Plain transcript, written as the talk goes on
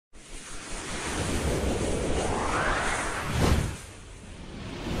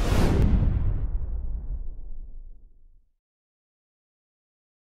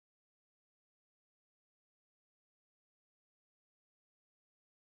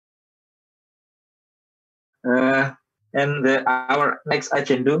And our next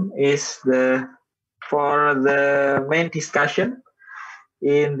agenda is for the main discussion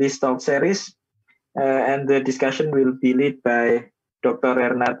in this talk series, and the discussion will be led by Dr.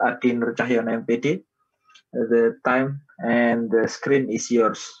 Ernad Adi Nur Cahyono, MPD. The time and the screen is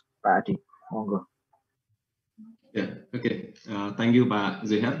yours, Pak Adi. Monggo. Ya, oke. Thank you, Pak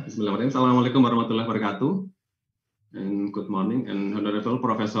Zihar. Bismillahirrahmanirrahim. Assalamualaikum warahmatullahi wabarakatuh. And good morning, and Honorable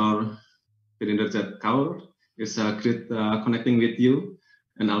Professor Pirinderjat Kaur. It's great connecting with you,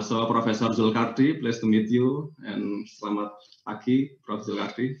 and also Professor Zulkardi. Pleased to meet you, and selamat pagi, Prof.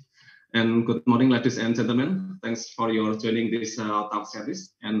 Zulkardi. And good morning, ladies and gentlemen. Thanks for your joining this talk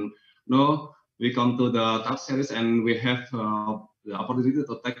series. And now we come to the talk series, and we have the opportunity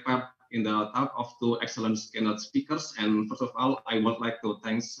to take part in the talk of two excellent keynote speakers. And first of all, I would like to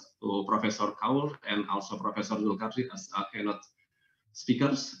thanks to Professor Kaur and also Professor Zulkardi as keynote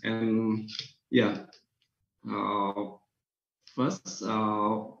speakers. And yeah, first,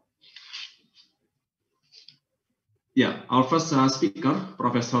 our first speaker,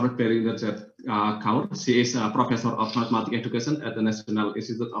 Professor Pirinderjat Kaur. She is a professor of mathematics education at the National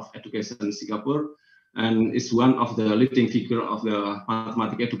Institute of Education, Singapore, and is one of the leading figure of the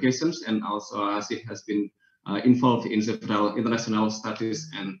mathematics education, and also she has been involved in several international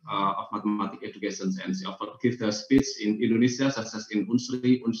studies and of mathematics education, and she often gives the speech in Indonesia, such as in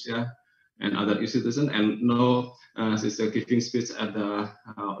Unsri, Unsia, and other institutions. And now she's giving speech at the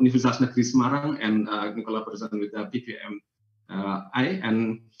Universitas Negeri Semarang, and in collaboration with the PPMI.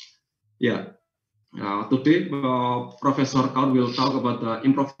 And yeah, today, Professor Kaur will talk about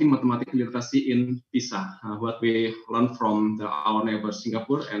improving mathematical literacy in PISA, what we learned from our neighbor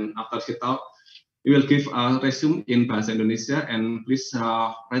Singapore. And after she talk, we will give a resume in Bahasa Indonesia, and please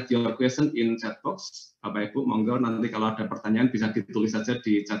write your question in chat box. Bapak Ibu, monggo nanti kalau ada pertanyaan bisa ditulis saja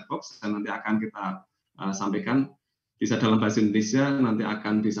di chat box, dan nanti akan kita sampaikan. Bisa dalam Bahasa Indonesia, nanti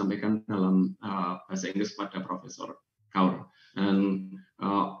akan disampaikan dalam Bahasa Inggris pada Profesor Kaur. And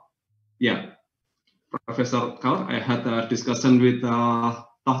yeah. Professor Kaur, I had a discussion with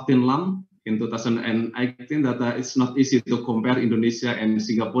Tohtin Lam in 2018 that it's not easy to compare Indonesia and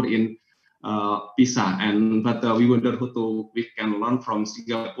Singapore in PISA, but we wonder who we can learn from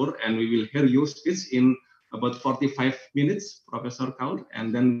Singapore, and we will hear your speech in about 45 minutes, Professor Kaur,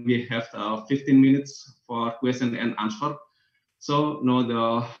 and then we have 15 minutes for question and answer. So now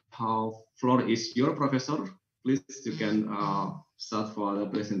the floor is your, Professor. Please, you can start for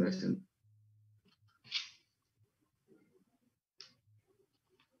the presentation.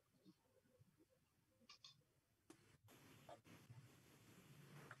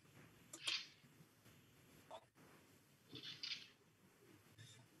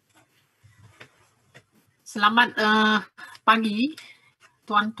 Selamat pagi,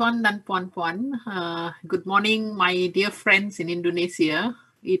 tuan-tuan dan puan-puan. Good morning, my dear friends in Indonesia.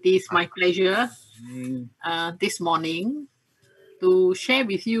 It is my pleasure this morning to share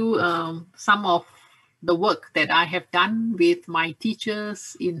with you some of the work that I have done with my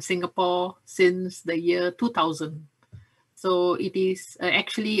teachers in Singapore since the year 2000. So it is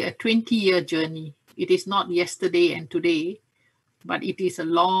actually a 20-year journey. It is not yesterday and today, but it is a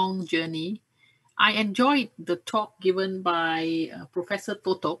long journey. I enjoyed the talk given by Professor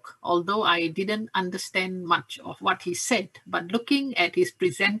Totok, although I didn't understand much of what he said. But looking at his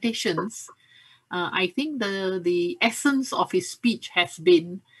presentations, I think the essence of his speech has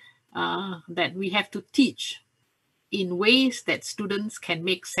been that we have to teach in ways that students can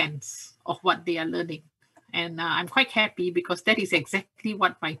make sense of what they are learning. And I'm quite happy because that is exactly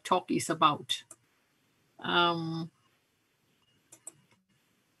what my talk is about.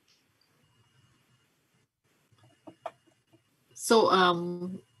 So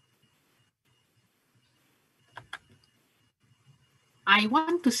I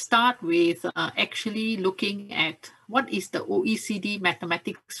want to start with actually looking at what is the OECD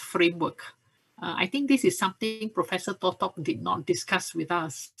mathematics framework. I think this is something Professor Totok did not discuss with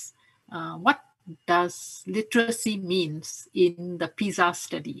us. What does literacy means in the PISA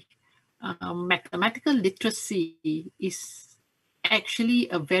study? Mathematical literacy is actually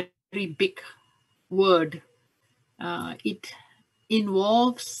a very big word. It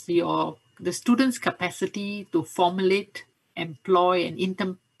involves the student's capacity to formulate, employ, and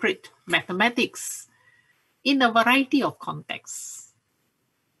interpret mathematics in a variety of contexts.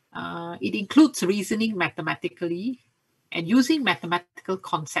 It includes reasoning mathematically and using mathematical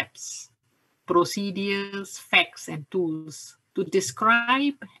concepts, procedures, facts, and tools to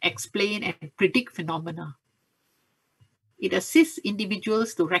describe, explain, and predict phenomena. It assists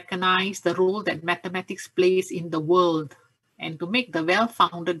individuals to recognize the role that mathematics plays in the world and to make the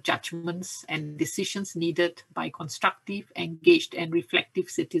well-founded judgments and decisions needed by constructive, engaged, and reflective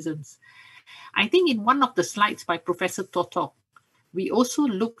citizens. I think in one of the slides by Professor Totok, we also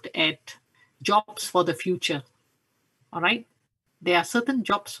looked at jobs for the future. All right. There are certain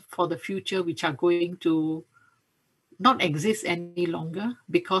jobs for the future which are going to not exist any longer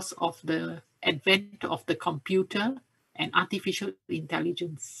because of the advent of the computer and artificial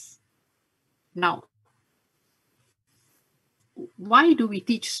intelligence. Now, why do we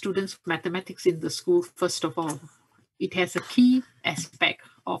teach students mathematics in the school? First of all, it has a key aspect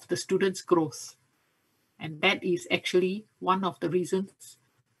of the students' growth. And that is actually one of the reasons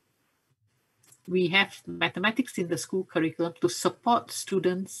we have mathematics in the school curriculum, to support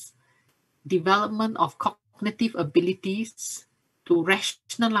students' development of cognitive abilities to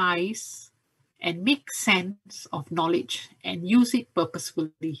rationalize and make sense of knowledge and use it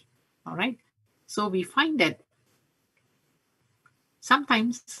purposefully. All right. So we find that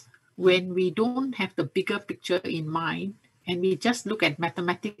sometimes when we don't have the bigger picture in mind and we just look at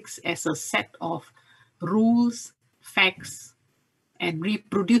mathematics as a set of rules, facts, and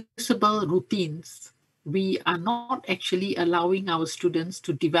reproducible routines, we are not actually allowing our students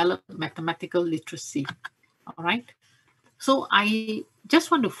to develop mathematical literacy. All right. So I just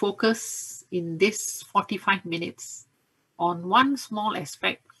want to focus in this 45 minutes on one small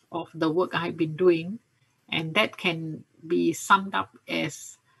aspect of the work I've been doing, and that can be summed up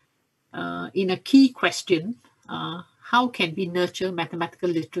as in a key question, how can we nurture mathematical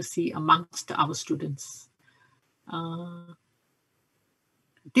literacy amongst our students?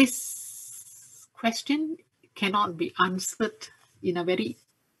 This question cannot be answered in a very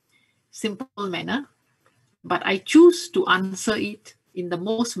simple manner, but I choose to answer it in the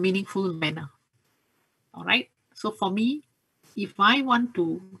most meaningful manner. All right. So for me, if I want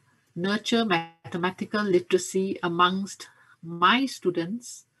to nurture mathematical literacy amongst my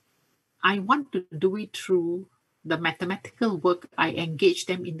students, I want to do it through the mathematical work I engage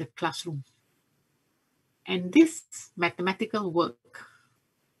them in the classroom. And this mathematical work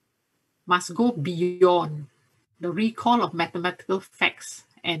must go beyond the recall of mathematical facts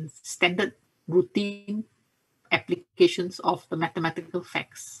and standard routine applications of the mathematical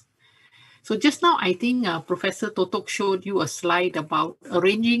facts. So just now, I think Professor Totok showed you a slide about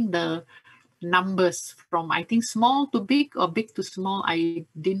arranging the numbers from, I think, small to big or big to small. I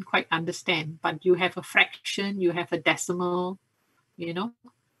didn't quite understand, but you have a fraction, you have a decimal, you know,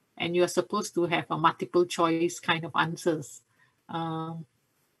 and you're supposed to have a multiple choice kind of answers.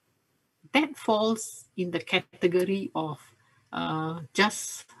 That falls in the category of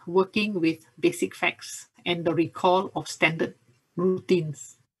just working with basic facts and the recall of standard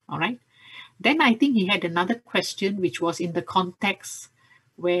routines. All right. Then I think he had another question, which was in the context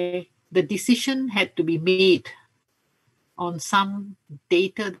where the decision had to be made on some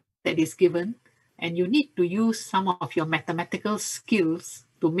data that is given, and you need to use some of your mathematical skills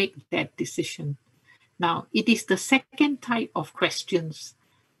to make that decision. Now, it is the second type of questions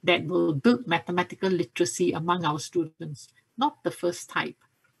that will build mathematical literacy among our students, not the first type.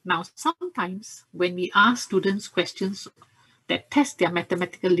 Now, sometimes when we ask students questions that test their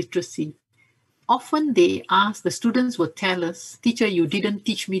mathematical literacy, often they ask, the students will tell us, teacher, you didn't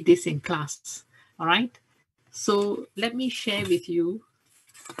teach me this in class. All right. So let me share with you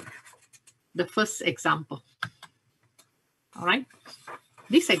the first example. All right.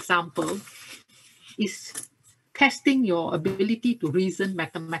 This example is testing your ability to reason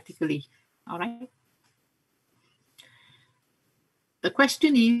mathematically. All right. The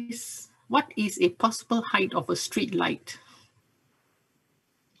question is, what is a possible height of a street light?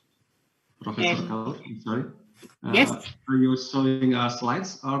 Professor Kaur, I'm sorry. Yes. Are you showing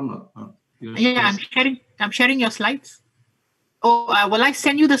slides or not? Yeah, I'm sharing your slides. Oh, will I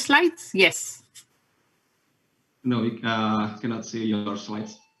send you the slides? Yes. No, we cannot see your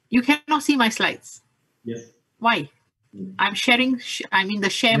slides. You cannot see my slides. Yes. Why? I'm sharing. I'm in the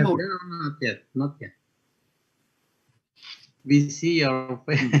share mode. No, not yet. Not yet. We see your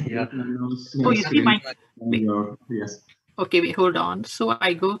face. Oh, you see my. Yes. Okay, wait, hold on. So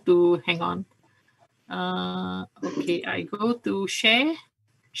I go to, hang on. Okay, I go to share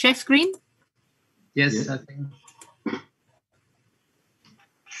screen. Yes, Yes. I think.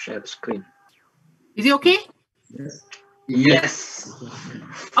 Share screen. Is it okay? Yes. Yes.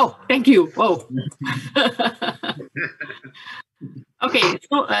 Oh, thank you. Oh. Okay,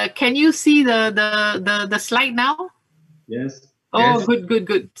 so can you see the slide now? Yes. Oh, Yes.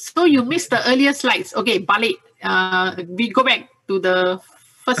 good. So you missed the earlier slides. Okay, balik. We go back to the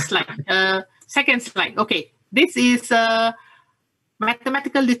first slide. Second slide. Okay, this is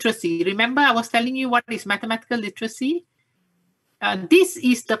mathematical literacy. Remember, I was telling you what is mathematical literacy? This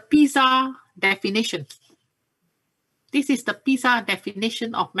is the PISA definition. This is the PISA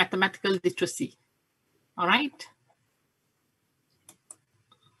definition of mathematical literacy. All right.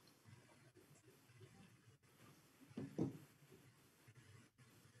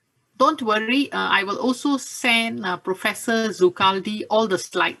 Don't worry, I will also send Professor Zucaldi all the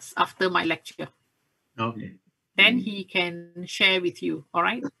slides after my lecture. Okay. Then he can share with you, all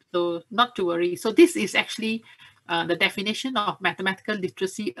right? So not to worry. So this is actually the definition of mathematical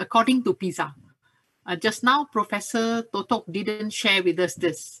literacy according to PISA. Just now, Professor Totok didn't share with us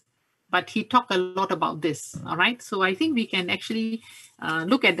this, but he talked a lot about this, all right? So I think we can actually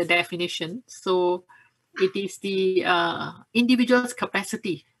look at the definition. So it is the individual's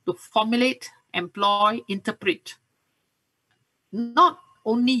capacity to formulate, employ, interpret, not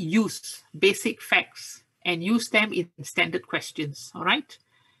only use basic facts and use them in standard questions, all right?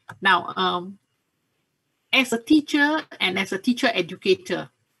 Now, as a teacher and as a teacher educator,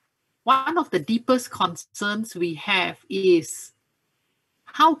 one of the deepest concerns we have is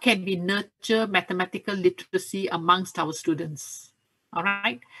how can we nurture mathematical literacy amongst our students, all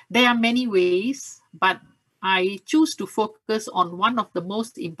right? There are many ways, but I choose to focus on one of the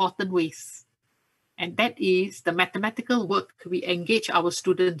most important ways, and that is the mathematical work we engage our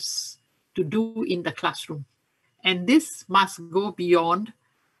students to do in the classroom. And this must go beyond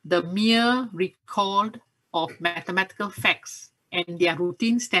the mere recall of mathematical facts and their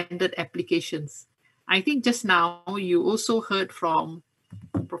routine standard applications. I think just now you also heard from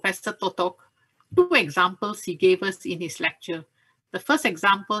Professor Totok, 2 examples he gave us in his lecture. The first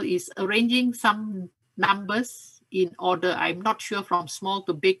example is arranging some numbers in order. I'm not sure from small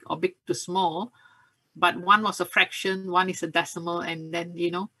to big or big to small, but one was a fraction, one is a decimal, and then,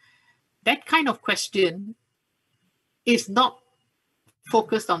 you know, that kind of question is not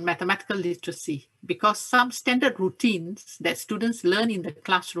focused on mathematical literacy because some standard routines that students learn in the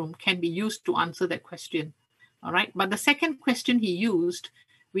classroom can be used to answer that question. All right. But the second question he used,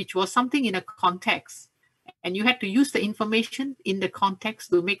 which was something in a context, and you had to use the information in the context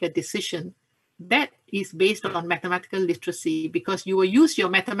to make a decision, that is based on mathematical literacy because you will use your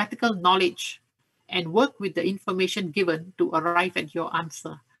mathematical knowledge and work with the information given to arrive at your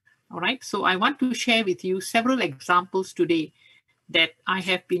answer. All right. So I want to share with you several examples today that I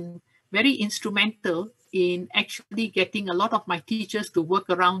have been very instrumental in actually getting a lot of my teachers to work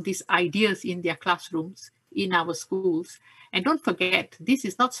around these ideas in their classrooms, in our schools. And don't forget, this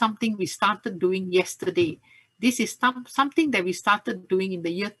is not something we started doing yesterday. This is something that we started doing in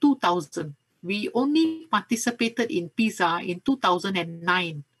the year 2000. We only participated in PISA in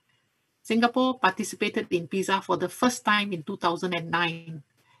 2009. Singapore participated in PISA for the first time in 2009.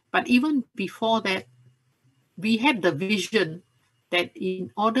 But even before that, we had the vision that in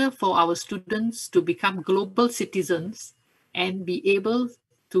order for our students to become global citizens and be able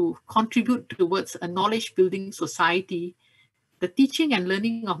to contribute towards a knowledge-building society, the teaching and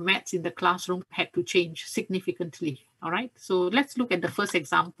learning of maths in the classroom had to change significantly, all right? So let's look at the first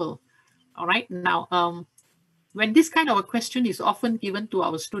example, all right? Now, when this kind of a question is often given to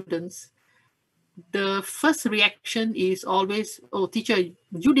our students, the first reaction is always, oh, teacher,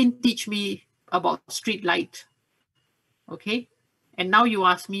 you didn't teach me about street light, okay? And now you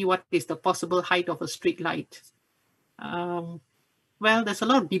ask me what is the possible height of a street light. Well, there's a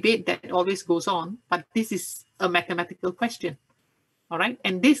lot of debate that always goes on, but this is a mathematical question, all right?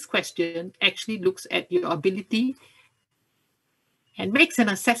 And this question actually looks at your ability and makes an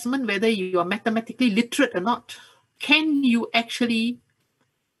assessment whether you are mathematically literate or not. Can you actually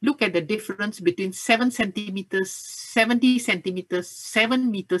look at the difference between 7 centimeters, 70 centimeters,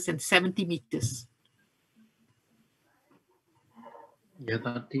 7 meters, and 70 meters?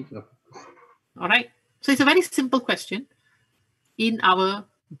 All right. So it's a very simple question. In our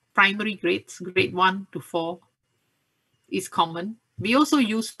primary grades, grade 1 to 4 is common. We also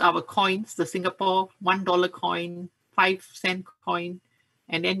used our coins, the Singapore $1 coin, 5-cent coin,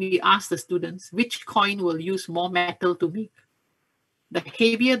 and then we asked the students which coin will use more metal to make. The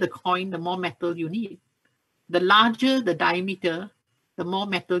heavier the coin, the more metal you need. The larger the diameter, the more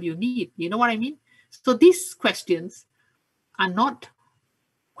metal you need. You know what I mean? So these questions are not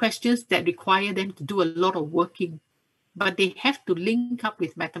questions that require them to do a lot of working, but they have to link up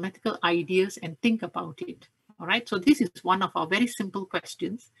with mathematical ideas and think about it. All right, so this is one of our very simple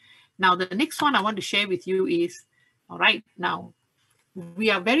questions. Now, the next one I want to share with you is, all right, now,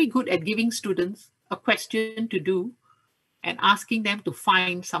 we are very good at giving students a question to do and asking them to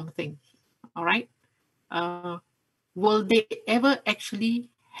find something, all right? Will they ever actually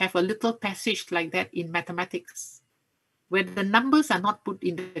have a little passage like that in mathematics, where the numbers are not put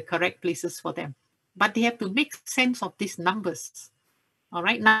in the correct places for them? but they have to make sense of these numbers. All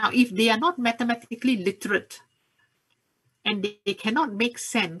right. Now, if they are not mathematically literate and they cannot make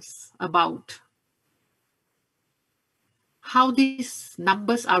sense about how these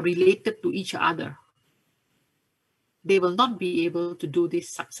numbers are related to each other, they will not be able to do this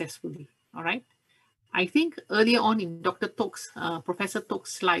successfully. All right. I think earlier on in Professor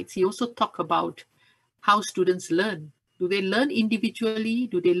Tok's slides, he also talked about how students learn. Do they learn individually?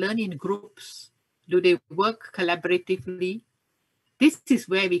 Do they learn in groups? Do they work collaboratively? This is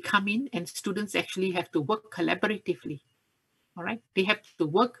where we come in, and students actually have to work collaboratively. All right. They have to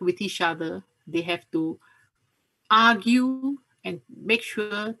work with each other. They have to argue and make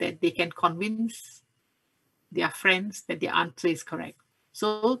sure that they can convince their friends that the answer is correct.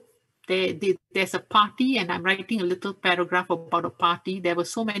 So there's a party, and I'm writing a little paragraph about a party. There were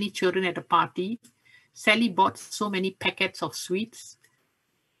so many children at the party. Sally bought so many packets of sweets,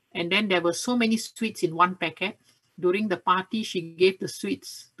 and then there were so many sweets in one packet. During the party, she gave the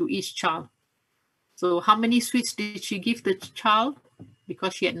sweets to each child. So how many sweets did she give the child?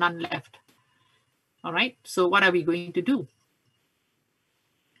 Because she had none left. All right, so what are we going to do?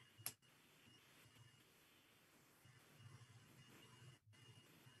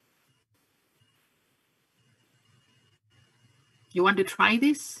 You want to try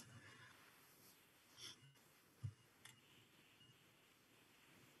this?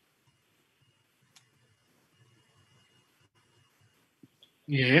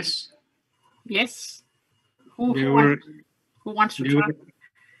 Yes. Yes. Who wants to try?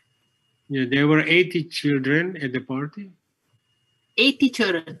 There were 80 children at the party. 80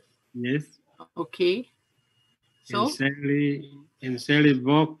 children. Yes. Okay. So And Sally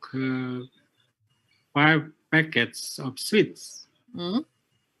bought 5 packets of sweets.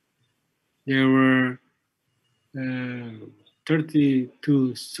 There were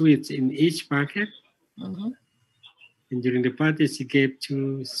 32 sweets in each packet. And during the party, she gave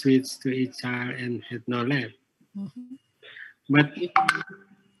 2 sweets to each child and had no left. But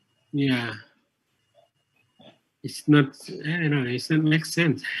yeah, it's not, I don't know, it doesn't make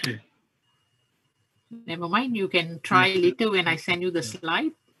sense. Never mind, you can try later when I send you the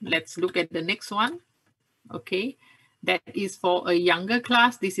slide. Let's look at the next one. Okay, that is for a younger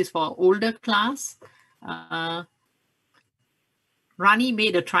class. This is for an older class. Rani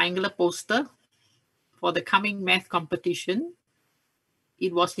made a triangular poster for the coming math competition.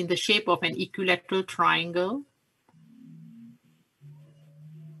 It was in the shape of an equilateral triangle,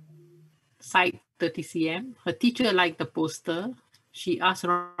 side 30 cm. Her teacher liked the poster. She asked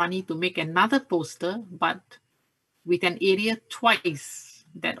Rani to make another poster, but with an area twice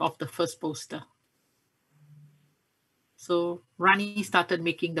that of the first poster. So Rani started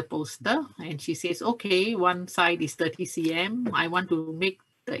making the poster, and she says, okay, one side is 30 cm. I want to make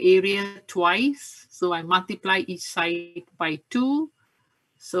the area twice. So I multiply each side by 2.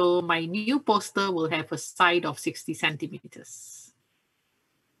 So my new poster will have a side of 60 centimeters.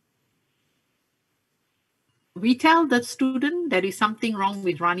 We tell the student there is something wrong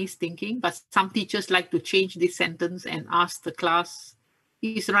with Rani's thinking, but some teachers like to change this sentence and ask the class,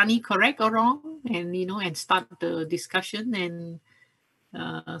 is Rani correct or wrong? And, and start the discussion. And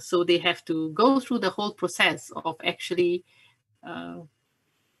so they have to go through the whole process of actually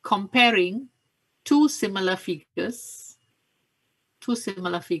comparing two similar figures,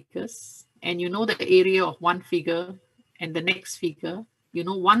 and the area of one figure and the next figure. You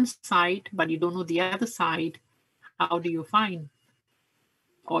know one side, but you don't know the other side. How do you find?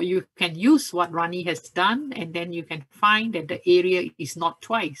 Or you can use what Rani has done, and then you can find that the area is not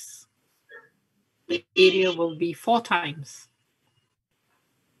twice. The area will be 4 times.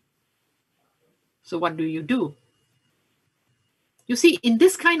 So what do? You see, in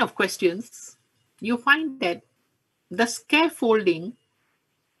this kind of questions, you find that the scaffolding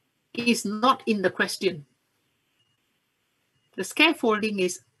is not in the question. The scaffolding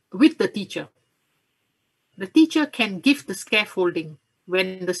is with the teacher. The teacher can give the scaffolding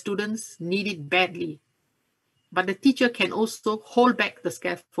when the students need it badly, but the teacher can also hold back the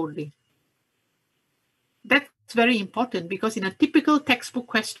scaffolding. That's very important, because in a typical textbook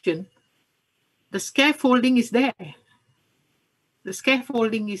question, the scaffolding is there. The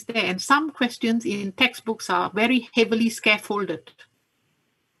scaffolding is there, and some questions in textbooks are very heavily scaffolded.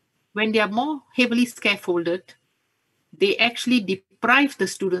 When they are more heavily scaffolded, they actually deprive the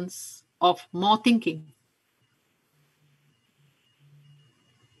students of more thinking.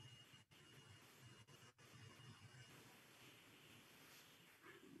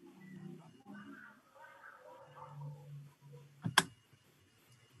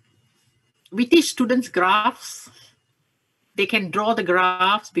 We teach students graphs. They can draw the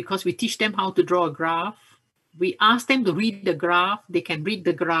graphs because we teach them how to draw a graph. We ask them to read the graph. They can read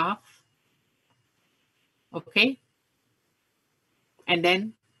the graph. Okay? And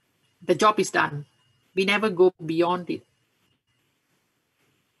then the job is done. We never go beyond it.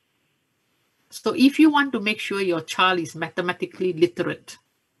 So if you want to make sure your child is mathematically literate,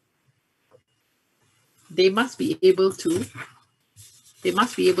 they must be able to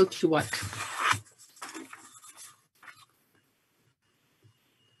what?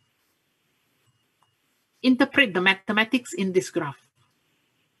 Interpret the mathematics in this graph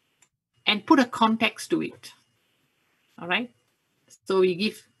and put a context to it. All right? So we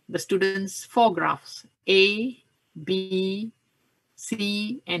give the students 4 graphs, A, B,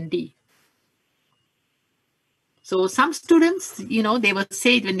 C, and D. So some students, they will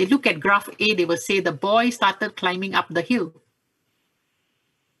say, when they look at graph A, they will say the boy started climbing up the hill.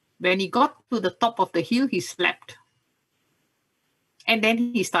 When he got to the top of the hill, he slept. And then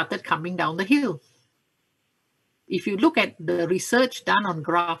he started coming down the hill. If you look at the research done on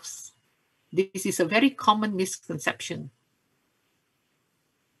graphs, this is a very common misconception.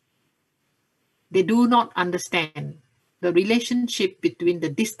 They do not understand the relationship between the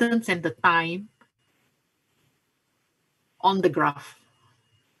distance and the time on the graph.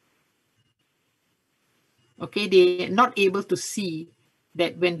 Okay, they are not able to see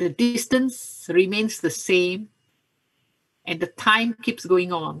that when the distance remains the same and the time keeps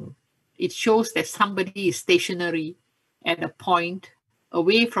going on, it shows that somebody is stationary at a point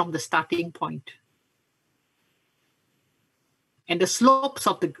away from the starting point. And the slopes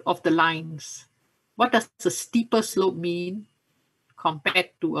of the lines, what does a steeper slope mean compared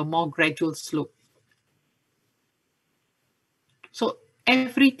to a more gradual slope? So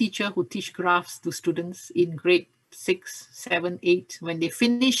every teacher who teaches graphs to students in grade 6, 7, 8, when they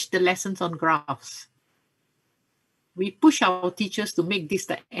finish the lessons on graphs, we push our teachers to make this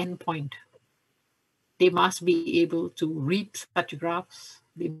the end point. They must be able to read such graphs.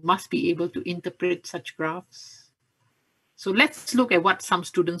 They must be able to interpret such graphs. So let's look at what some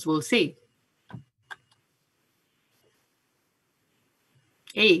students will say.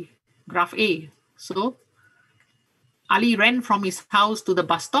 A, graph A. So Ali ran from his house to the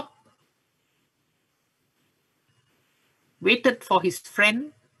bus stop, waited for his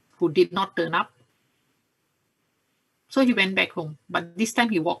friend who did not turn up. So he went back home, but this time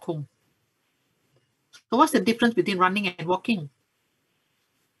he walked home. So what's the difference between running and walking?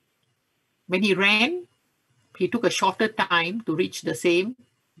 When he ran, he took a shorter time to reach the same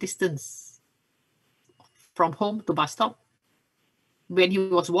distance from home to bus stop. When he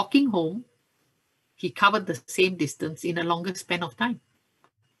was walking home, he covered the same distance in a longer span of time.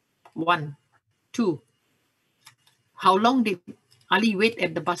 1, 2. How long did Ali wait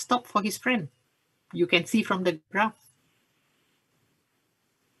at the bus stop for his friend? You can see from the graph.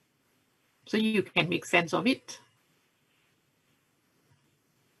 So you can make sense of it.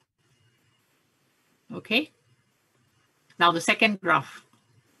 Okay. Now the second graph.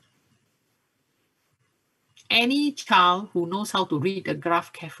 Any child who knows how to read a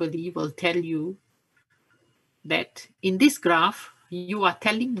graph carefully will tell you that in this graph, you are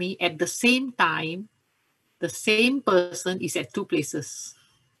telling me at the same time, the same person is at 2 places.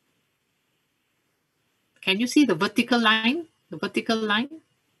 Can you see the vertical line? The vertical line?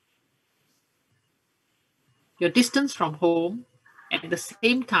 Your distance from home at the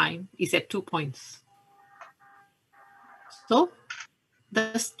same time is at 2 points. So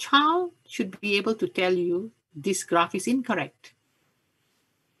the child should be able to tell you this graph is incorrect.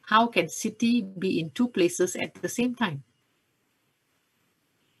 How can city be in 2 places at the same time?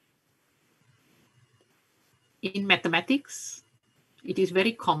 In mathematics, it is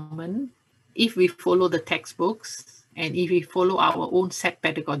very common, if we follow the textbooks and if we follow our own set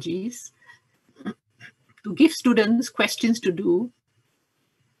pedagogies, to give students questions to do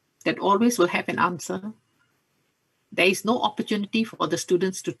that always will have an answer. There is no opportunity for the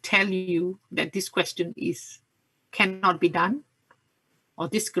students to tell you that this question cannot be done or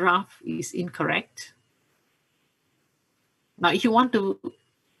this graph is incorrect. Now, if you want to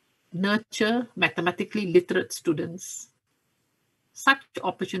nurture mathematically literate students, such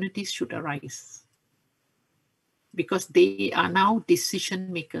opportunities should arise because they are now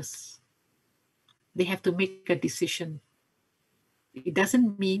decision makers. They have to make a decision. It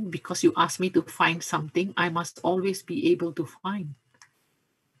doesn't mean because you ask me to find something, I must always be able to find.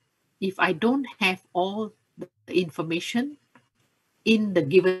 If I don't have all the information in the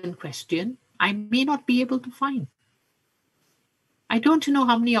given question, I may not be able to find. I don't know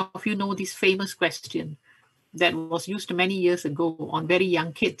how many of you know this famous question that was used many years ago on very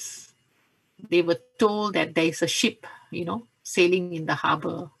young kids. They were told that there is a ship sailing in the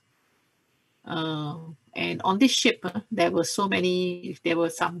harbor. And on this ship, there were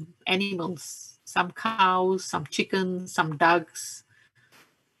some animals, some cows, some chickens, some ducks,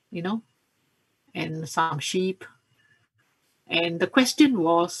 and some sheep. And the question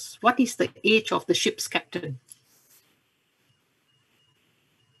was, what is the age of the ship's captain?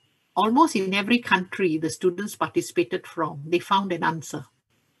 Almost in every country the students participated from, they found an answer.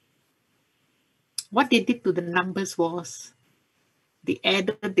 What they did to the numbers was, they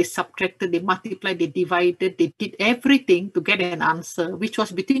added, they subtracted, they multiplied, they divided, they did everything to get an answer, which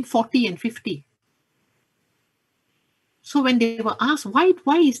was between 40 and 50. So when they were asked, why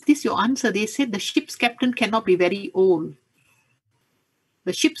is this your answer? They said the ship's captain cannot be very old.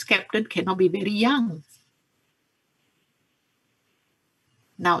 The ship's captain cannot be very young.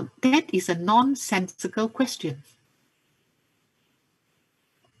 Now, that is a nonsensical question.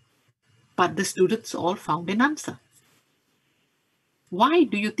 But the students all found an answer. Why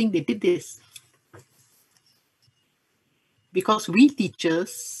do you think they did this? Because we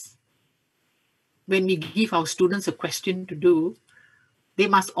teachers, when we give our students a question to do, they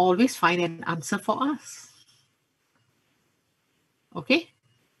must always find an answer for us. Okay?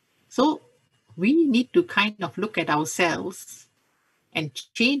 So we need to kind of look at ourselves and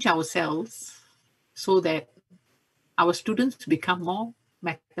change ourselves so that our students become more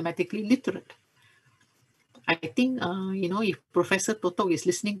mathematically literate. I think, if Professor Toto is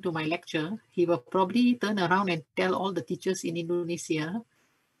listening to my lecture, he will probably turn around and tell all the teachers in Indonesia,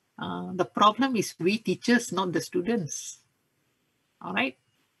 the problem is we teachers, not the students. All right?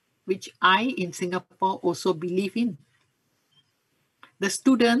 Which I, in Singapore, also believe in. The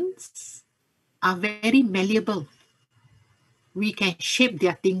students are very malleable. We can shape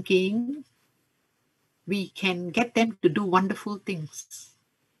their thinking. We can get them to do wonderful things.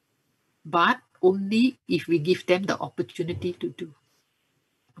 But only if we give them the opportunity to do.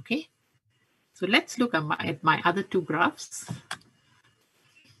 Okay? So let's look at my other two graphs.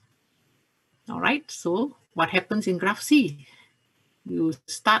 All right, so what happens in graph C? You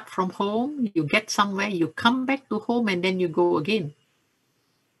start from home, you get somewhere, you come back to home, and then you go again.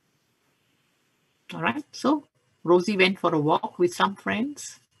 All right, so Rosie went for a walk with some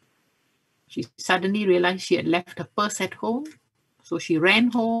friends. She suddenly realized she had left her purse at home. So she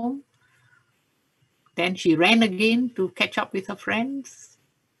ran home. Then she ran again to catch up with her friends.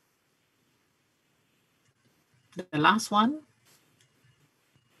 The last one,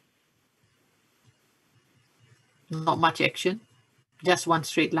 not much action, just one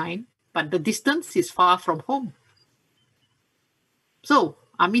straight line, but the distance is far from home. So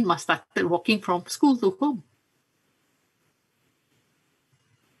Amin must start walking from school to home.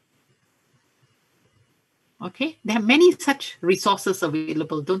 Okay, there are many such resources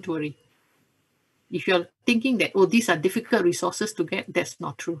available, don't worry. If you're thinking that, oh, these are difficult resources to get, that's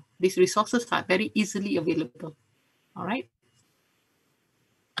not true. These resources are very easily available. All right.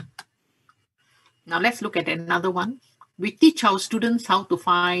 Now let's look at another one. We teach our students how to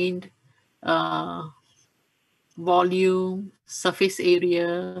find volume, surface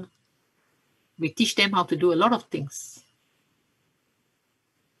area. We teach them how to do a lot of things.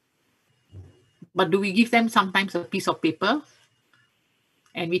 But do we give them sometimes a piece of paper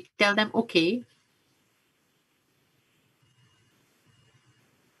and we tell them, okay,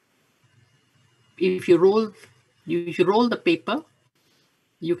 if you roll the paper,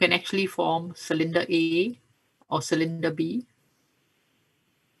 you can actually form cylinder A or cylinder B.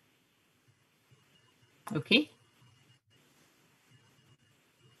 Okay.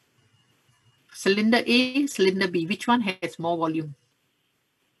 Cylinder A, cylinder B, which one has more volume?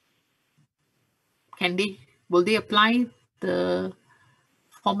 Will they apply the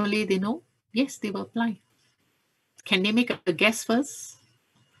formulae they know? Yes, they will apply. Can they make a guess first?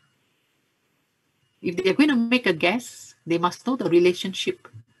 If they're going to make a guess, they must know the relationship.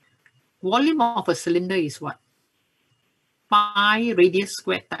 Volume of a cylinder is what? Pi radius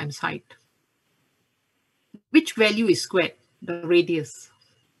squared times height. Which value is squared? The radius.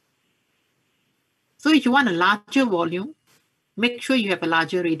 So if you want a larger volume, make sure you have a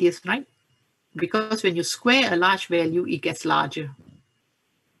larger radius, right? Because when you square a large value, it gets larger.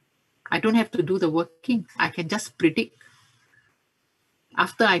 I don't have to do the working. I can just predict.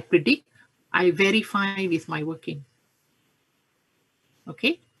 After I predict, I verify with my working.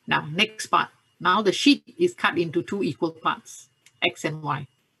 Okay, now next part. Now the sheet is cut into two equal parts, X and Y.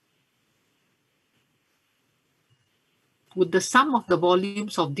 Would the sum of the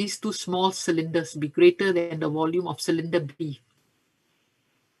volumes of these two small cylinders be greater than the volume of cylinder B?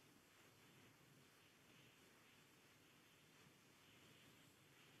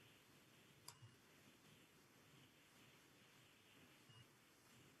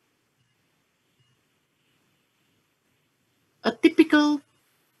 A typical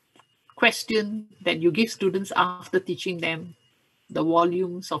question that you give students after teaching them the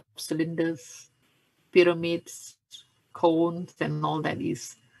volumes of cylinders, pyramids, cones, and all that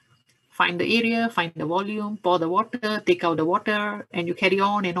is find the area, find the volume, pour the water, take out the water, and you carry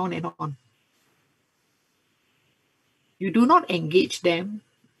on and on and on. You do not engage them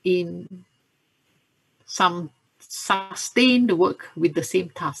in some sustained work with the same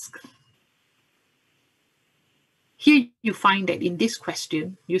task. Here you find that in this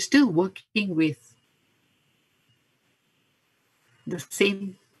question, you're still working with the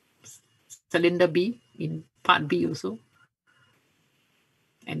same cylinder B in part B also.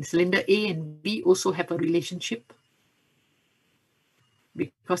 And cylinder A and B also have a relationship,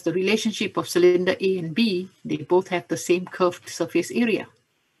 because the relationship of cylinder A and B, they both have the same curved surface area.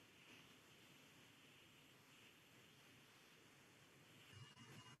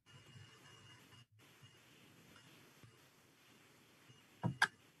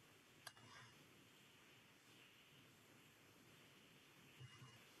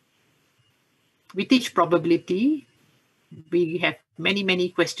 We teach probability. We have many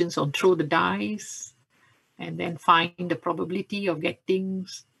questions on throw the dice and then find the probability of getting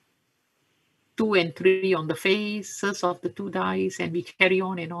 2 and 3 on the faces of the 2 dice, and we carry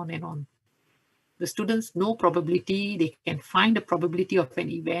on and on and on. The students know probability, they can find the probability of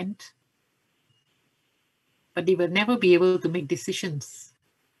an event, but they will never be able to make decisions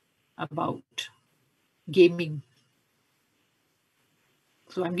about gaming.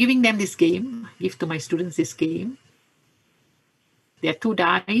 So I'm giving them this game, give to my students this game. There are 2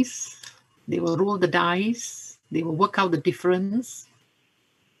 dice, they will roll the dice, they will work out the difference.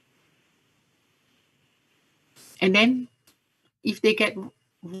 And then if they get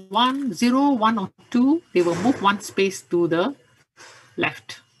 1, 0, 1 or 2, they will move 1 space to the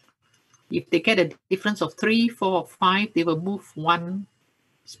left. If they get a difference of 3, 4, or 5, they will move 1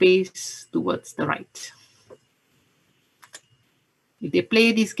 space towards the right. If they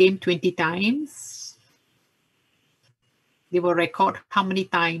play this game 20 times, they will record how many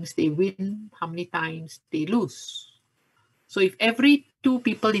times they win, how many times they lose. So if every 2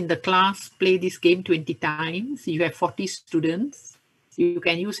 people in the class play this game 20 times, you have 40 students, you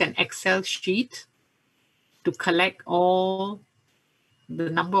can use an Excel sheet to collect all the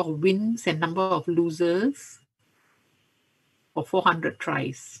number of wins and number of losers for 400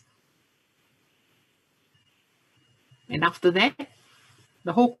 tries. And after that,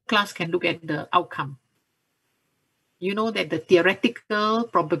 the whole class can look at the outcome. You know that the theoretical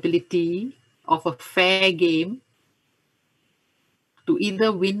probability of a fair game to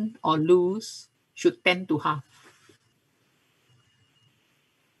either win or lose should tend to half.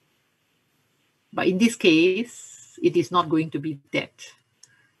 But in this case, it is not going to be that.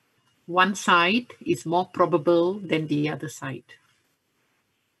 One side is more probable than the other side.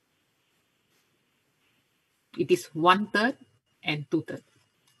 It is 1/3 and 2/3.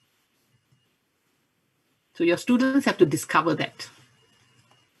 So your students have to discover that.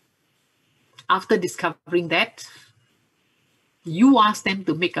 After discovering that, you ask them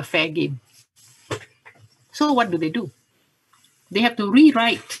to make a fair game. So what do? They have to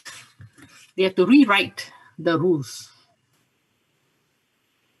rewrite. They have to rewrite the rules.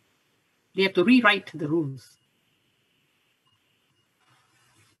 They have to rewrite the rules.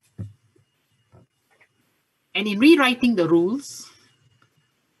 And in rewriting the rules,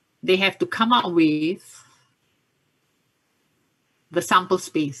 they have to come up with the sample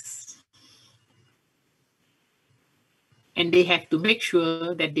space. And they have to make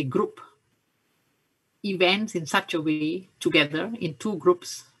sure that they group events in such a way together in 2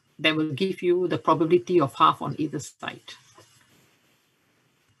 groups that will give you the probability of half on either side.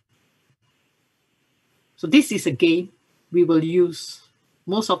 So this is a game we will use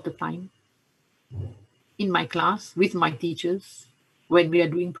most of the time in my class with my teachers when we are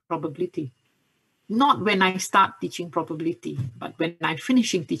doing probability. Not when I start teaching probability, but when I'm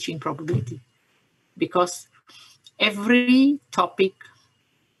finishing teaching probability. Because every topic,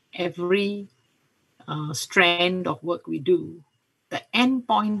 every strand of work we do, the end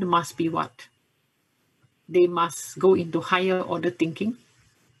point must be what? They must go into higher order thinking.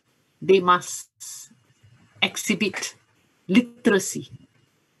 They must exhibit literacy,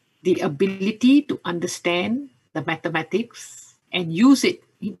 the ability to understand the mathematics and use it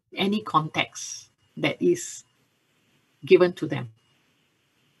in any context that is given to them.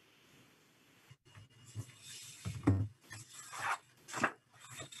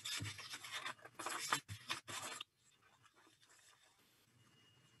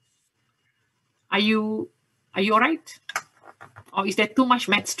 Are you all right? Or is there too much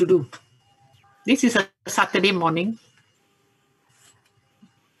maths to do? This is a Saturday morning.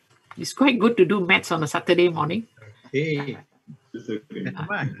 It's quite good to do maths on a Saturday morning. Okay. It's okay.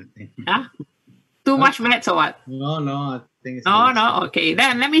 Huh? Too much maths or what? No, I think it's No, no. Okay,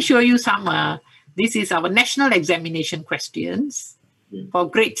 then let me show you some. This is our national examination questions for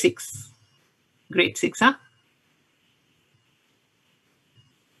grade 6. Grade 6, huh?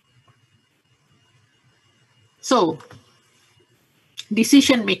 So,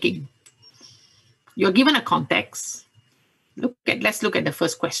 decision making. You're given a context. Let's look at the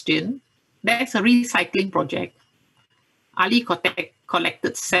first question. There's a recycling project. Ali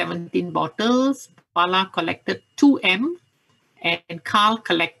collected 17 bottles, Bala collected 2M, and Carl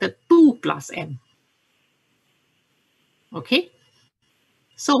collected 2 plus M. Okay?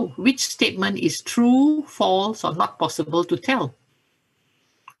 So, which statement is true, false, or not possible to tell?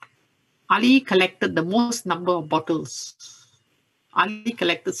 Ali collected the most number of bottles. Ali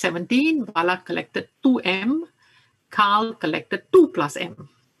collected 17, Bala collected 2M, Carl collected 2 plus M.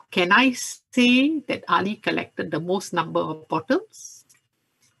 Can I say that Ali collected the most number of bottles?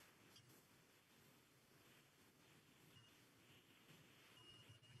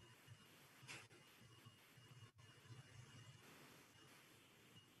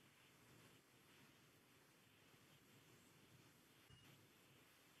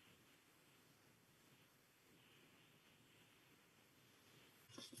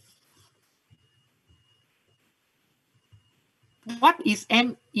 What is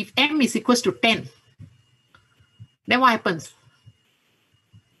M? If M is equals to 10, then what happens?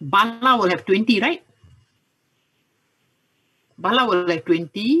 Bala will have 20, right? Bala will have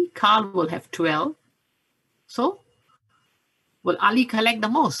 20, Carl will have 12. So, will Ali collect the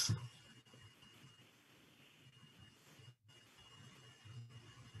most?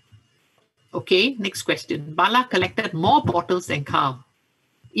 Okay, next question. Bala collected more bottles than Carl.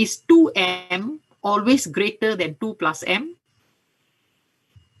 Is 2M always greater than 2 plus M?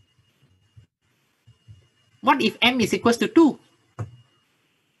 What if M is equals to 2?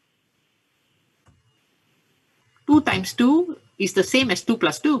 2 times 2 is the same as 2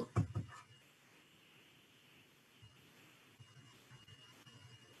 plus 2.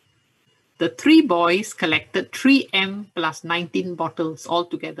 The 3 boys collected 3M plus 19 bottles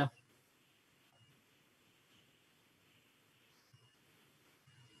altogether.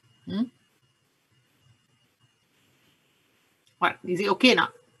 What? Is it okay now?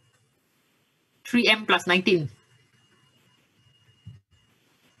 3M plus 19.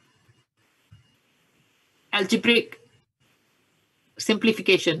 Algebraic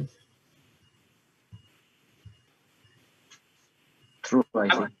simplification. True, I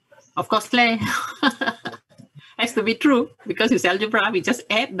think. Of course, has to be true because it's algebra. We just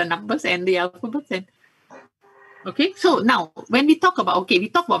add the numbers and the alphabets. And okay, so now when we talk about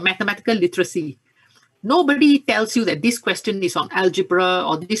mathematical literacy, nobody tells you that this question is on algebra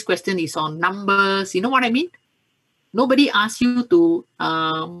or this question is on numbers. You know what I mean? Nobody asks you to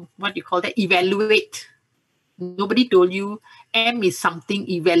evaluate. Nobody told you M is something,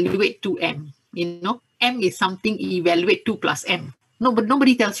 evaluate 2M. You know, M is something, evaluate 2 plus M. No, but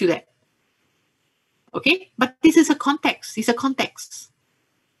nobody tells you that. Okay, but this is a context. It's a context.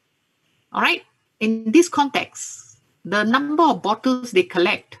 All right. In this context, the number of bottles they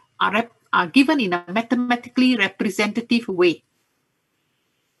collect are given in a mathematically representative way.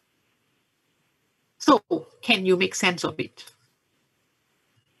 So, can you make sense of it?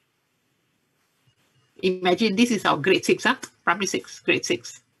 Imagine this is our grade 6, primary 6, grade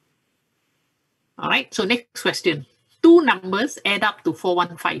 6. All right, so next question. 2 numbers add up to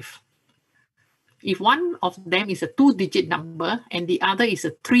 415. If one of them is a 2-digit number and the other is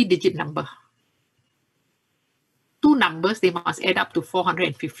a 3-digit number, 2 numbers, they must add up to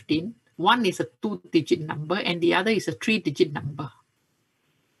 415. One is a 2-digit number and the other is a 3-digit number.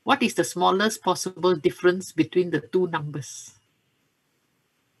 What is the smallest possible difference between the 2 numbers?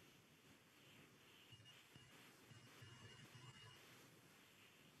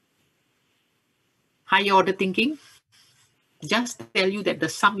 Higher order thinking. Just tell you that the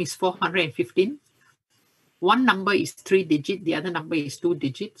sum is 415. One number is 3-digit, the other number is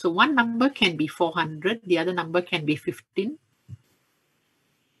 2-digit. So one number can be 400, the other number can be 15.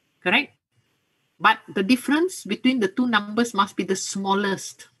 Correct? But the difference between the 2 numbers must be the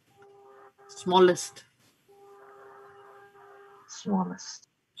smallest. Smallest.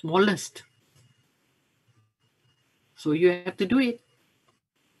 So you have to do it.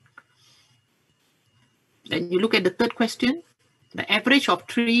 Then you look at the third question. The average of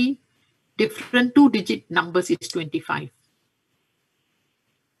 3 different 2-digit numbers is 25.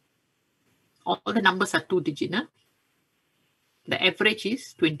 All the numbers are 2-digit. Huh? The average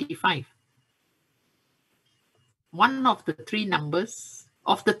is 25. One of the 3 numbers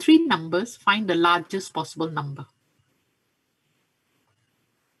Of the three numbers, find the largest possible number.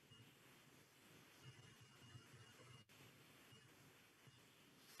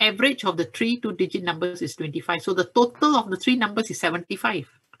 Average of the three two-digit numbers is 25. So the total of the three numbers is 75.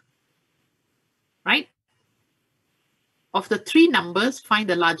 Right? Of the three numbers, find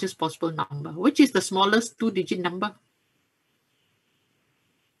the largest possible number. Which is the smallest two-digit number?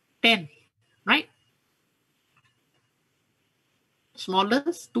 10. Right?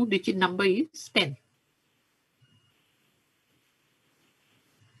 Smallest two-digit number is 10.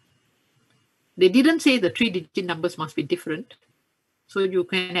 They didn't say the three-digit numbers must be different. So you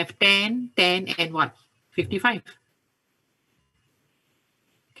can have 10, 10, and what? 55.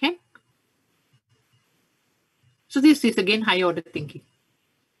 Okay? So this is again higher order thinking.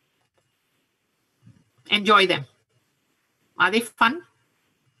 Enjoy them. Are they fun?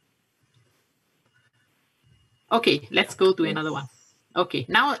 Okay, let's go to another one. Okay,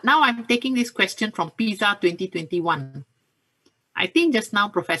 now I'm taking this question from PISA 2021. I think just now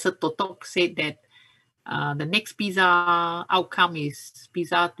Professor Totok said that the next PISA outcome is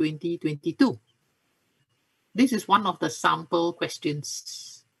PISA 2022. This is one of the sample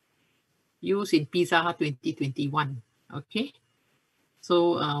questions used in PISA 2021. Okay,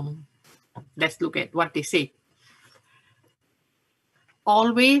 so let's look at what they say.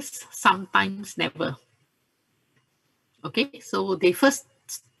 Always, sometimes, never. Okay, so they first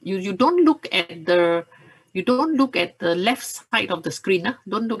you don't look at the left side of the screen.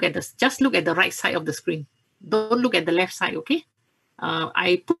 Don't look at just look at the right side of the screen. Don't look at the left side. Okay,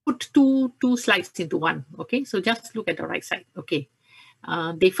 I put two slides into one. Okay, so just look at the right side. Okay,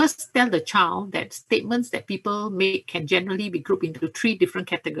 they first tell the child that statements that people make can generally be grouped into three different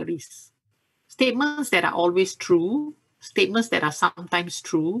categories: statements that are always true, statements that are sometimes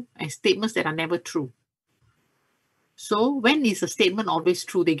true, and statements that are never true. So when is a statement always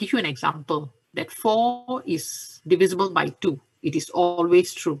true? They give you an example that 4 is divisible by 2. It is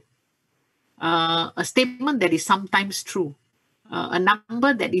always true. A statement that is sometimes true. A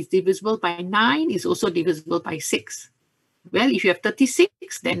number that is divisible by 9 is also divisible by 6. Well, if you have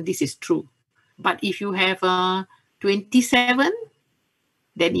 36, then this is true. But if you have 27,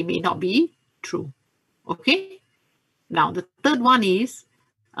 then it may not be true. Okay? Now, the third one is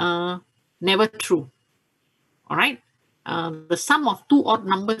never true. All right? The sum of two odd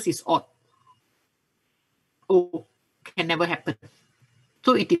numbers is odd. Oh, can never happen.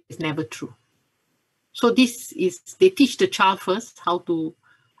 So it is never true. So this is, they teach the child first how to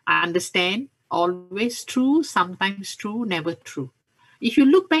understand always true, sometimes true, never true. If you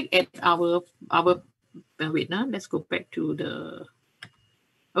look back at our wait, now let's go back to the,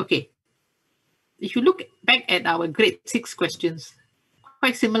 okay. If you look back at our grade 6 questions,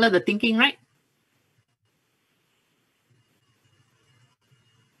 quite similar the thinking, right?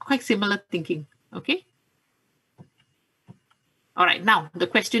 Quite similar thinking, okay? All right, now the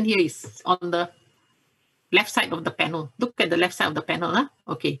question here is on the left side of the panel. Look at the left side of the panel. Huh?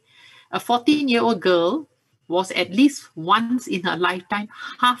 Okay, a 14-year-old girl was at least once in her lifetime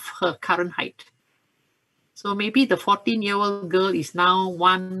half her current height. So maybe the 14-year-old girl is now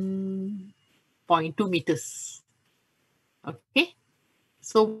 1.2 meters. Okay,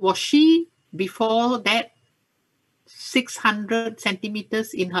 so was she before that 600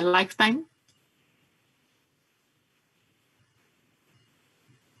 centimeters in her lifetime?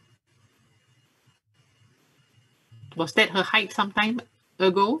 Was that her height some time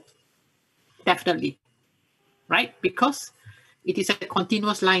ago? Definitely, right? Because it is a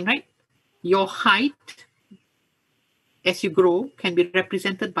continuous line, right? Your height as you grow can be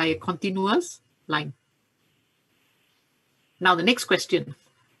represented by a continuous line. Now the next question.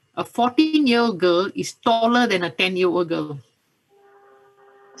 A 14-year-old girl is taller than a 10-year-old girl.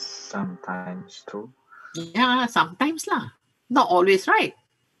 Sometimes true. Yeah, sometimes lah. Not always, right?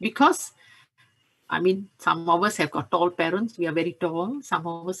 Because I mean, some of us have got tall parents, we are very tall. Some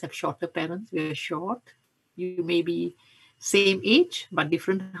of us have shorter parents, we are short. You may be same age, but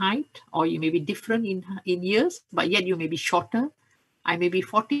different height, or you may be different in years, but yet you may be shorter. I may be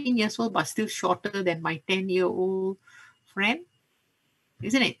 14 years old, but still shorter than my 10-year-old friend,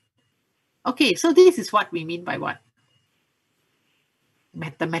 isn't it? Okay, so this is what we mean by what?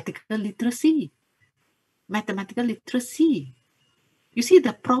 Mathematical literacy. Mathematical literacy. You see,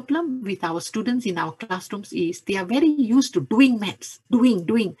 the problem with our students in our classrooms is they are very used to doing maths.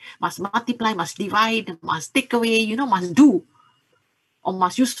 Doing. Must multiply, must divide, must take away, you know, must do. Or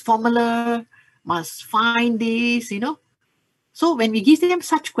must use formula, must find this, you know. So when we give them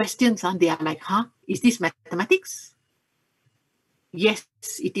such questions, they are like, huh? Is this mathematics? Yes,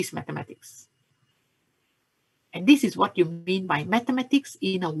 it is mathematics. And this is what you mean by mathematics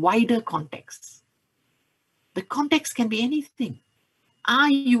in a wider context. The context can be anything. Are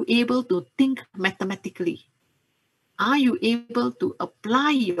you able to think mathematically? Are you able to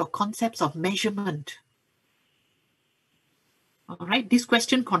apply your concepts of measurement? All right, this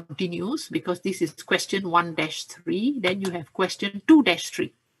question continues because this is question 1-3. Then you have question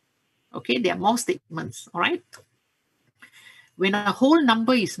 2-3. Okay, there are more statements. All right. When a whole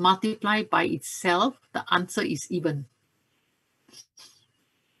number is multiplied by itself, the answer is even.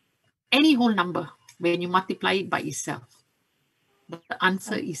 Any whole number, when you multiply it by itself, the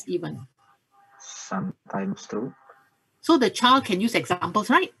answer is even. Sometimes true. So the child can use examples,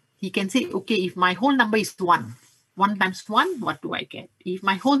 right? He can say, okay, if my whole number is 1, 1 times 1, what do I get? If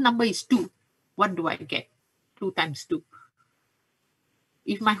my whole number is 2, what do I get? 2 times 2.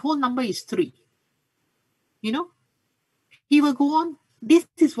 If my whole number is 3, you know, he will go on. This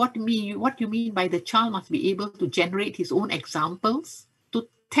is what you mean by the child must be able to generate his own examples to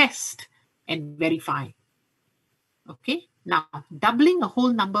test and verify. Okay, now doubling a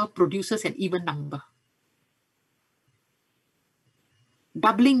whole number produces an even number.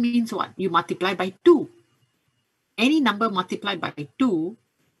 Doubling means what? You multiply by 2. Any number multiplied by 2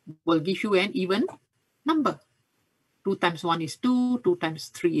 will give you an even number. 2 times 1 is 2, 2 times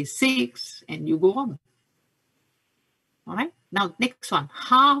 3 is 6, and you go on. All right. Now, next one,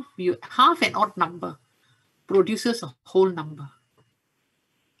 half an odd number produces a whole number.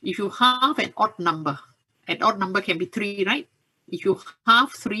 If you halve an odd number can be 3, right? If you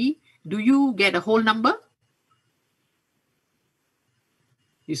halve 3, do you get a whole number?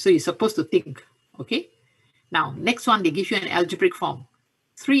 So you're supposed to think, okay? Now, next one, they give you an algebraic form.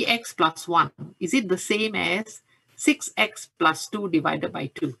 3x plus 1, is it the same as 6x plus 2 divided by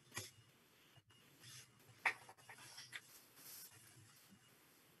 2?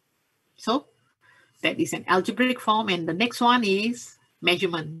 So that is an algebraic form. And the next one is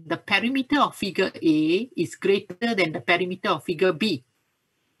measurement. The perimeter of figure A is greater than the perimeter of figure B.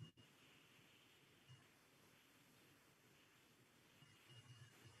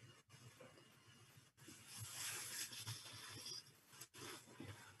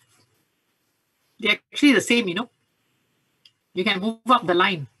 They're actually the same, you know. You can move up the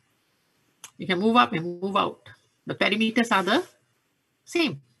line. You can move up and move out. The perimeters are the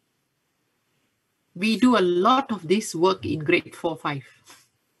same. We do a lot of this work in grade 4-5.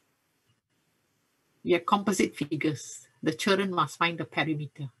 We have composite figures. The children must find the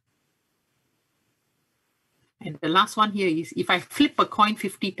perimeter. And the last one here is, if I flip a coin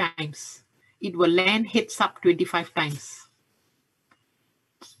 50 times, it will land heads up 25 times.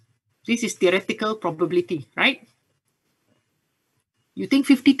 This is theoretical probability, right? You think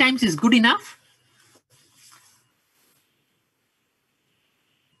 50 times is good enough?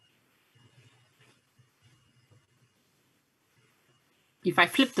 If I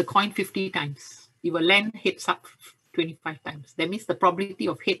flip the coin 50 times, it will land heads up 25 times. That means the probability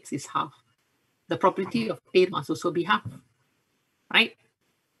of heads is half. The probability of tail must also be half, right?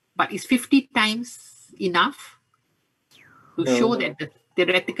 But is 50 times enough to show that the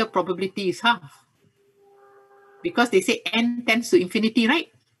theoretical probability is half? Because they say n tends to infinity,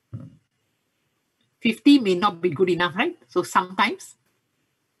 right? 50 may not be good enough, right? So sometimes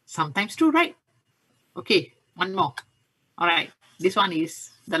true, right? Okay, one more. All right, this one is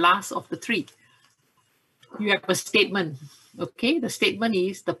the last of the 3. You have a statement, okay? The statement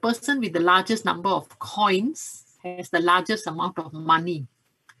is the person with the largest number of coins has the largest amount of money.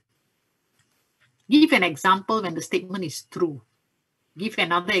 Give an example when the statement is true. Give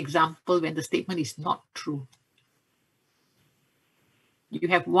another example when the statement is not true. You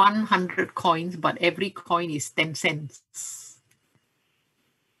have 100 coins, but every coin is 10 cents.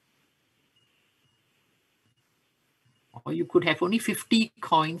 Or you could have only 50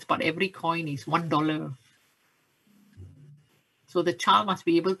 coins, but every coin is $1. So the child must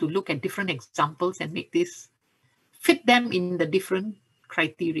be able to look at different examples and make this, fit them in the different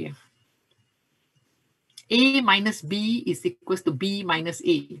criteria. A minus B is equals to B minus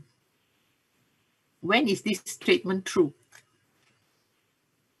A. When is this statement true?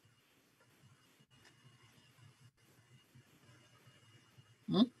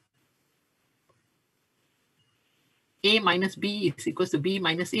 A minus B is equals to B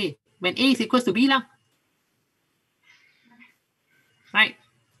minus A. When A is equals to B lah. Right?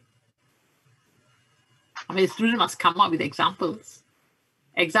 I mean, the student must come up with examples.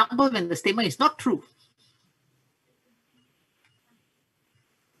 Example when the statement is not true.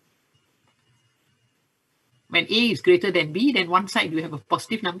 When A is greater than B, then one side you have a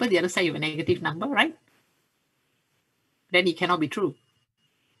positive number, the other side you have a negative number, right? Then it cannot be true.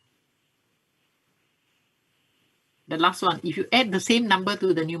 the last one, if you add the same number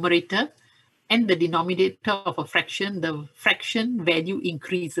to the numerator and the denominator of a fraction, the fraction value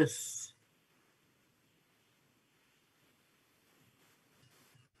increases.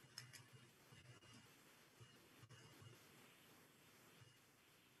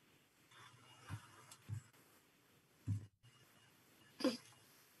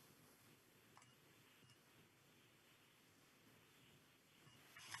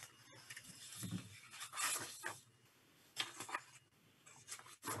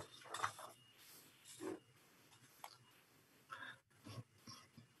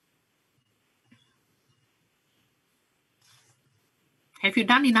 Have you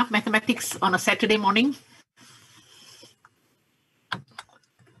done enough mathematics on a Saturday morning?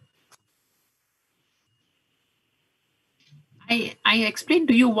 I explained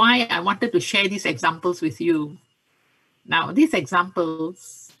to you why I wanted to share these examples with you. Now, these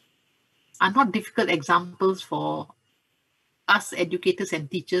examples are not difficult examples for us educators and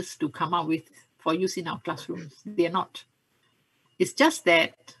teachers to come up with for use in our classrooms. They are not. It's just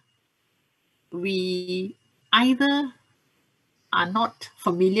that we either are not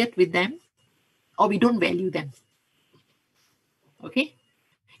familiar with them or we don't value them. Okay?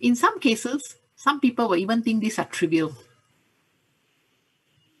 In some cases, some people will even think these are trivial.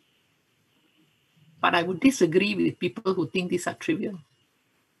 But I would disagree with people who think these are trivial.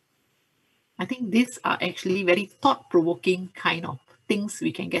 I think these are actually very thought-provoking kind of things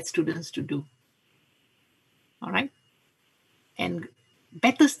we can get students to do. All right? And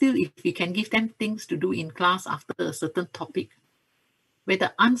better still if we can give them things to do in class after a certain topic, where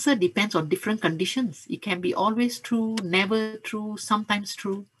the answer depends on different conditions. It can be always true, never true, sometimes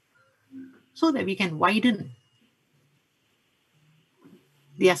true, so that we can widen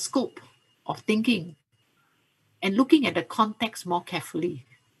their scope of thinking and looking at the context more carefully.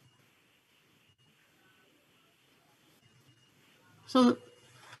 So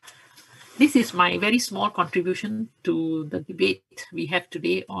this is my very small contribution to the debate we have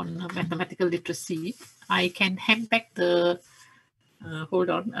today on mathematical literacy. I can hand back the, hold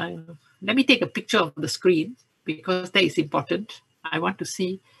on, let me take a picture of the screen because that is important. I want to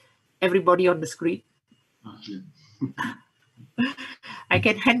see everybody on the screen. I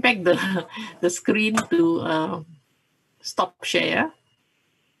can hand back the screen to stop share.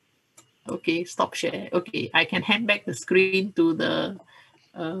 Okay, stop share. Okay, I can hand back the screen to the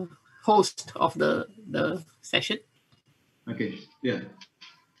host of the session. Okay, yeah.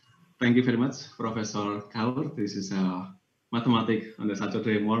 Thank you very much, Professor Kaur. This is mathematics on the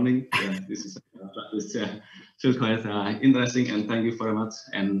Saturday morning. Yeah, this is quite interesting, and thank you very much.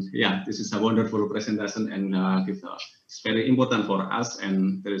 And yeah, this is a wonderful presentation, and it's very important for us.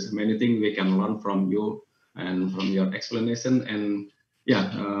 And there is many things we can learn from you and from your explanation. And yeah,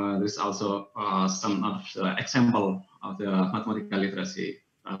 there's also some of the example of the mathematical literacy.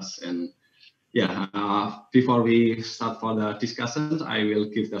 And yeah, before we start for the discussion, I will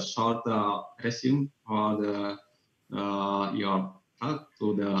give the short resume for the your talk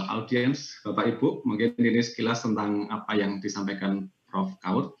to the audience. Bapak Ibu, mungkin ini sekilas tentang apa yang disampaikan Prof.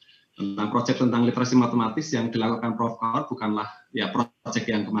 Kaur tentang proyek tentang literasi matematis yang dilakukan Prof. Kaur bukanlah ya proyek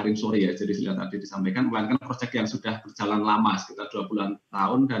yang kemarin sore ya, jadi sudah tadi disampaikan, melainkan proyek yang sudah berjalan lama sekitar 20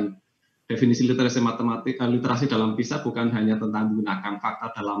 tahun. Dan definisi literasi matematika, literasi dalam PISA bukan hanya tentang menggunakan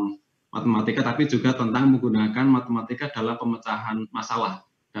fakta dalam matematika, tapi juga tentang menggunakan matematika dalam pemecahan masalah.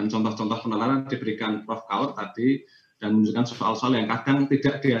 Dan contoh-contoh penalaran diberikan Prof. Kaur tadi, dan menunjukkan soal-soal yang kadang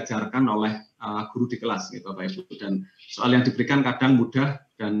tidak diajarkan oleh guru di kelas, gitu Bapak Ibu. Dan soal yang diberikan kadang mudah,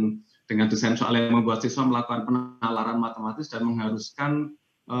 dan dengan desain soal yang membuat siswa melakukan penalaran matematis dan mengharuskan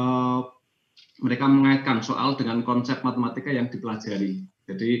mereka mengaitkan soal dengan konsep matematika yang dipelajari.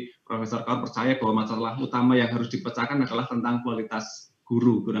 Jadi Profesor Kaur percaya bahwa masalah utama yang harus dipecahkan adalah tentang kualitas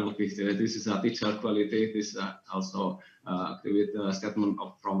guru, kurang lebih. Jadi this is a teacher quality. This also with the statement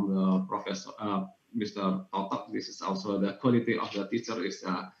from the Professor Mr. Totok. This is also the quality of the teacher is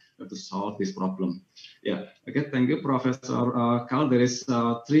to solve this problem. Yeah. Okay. Thank you, Professor Kaur. There is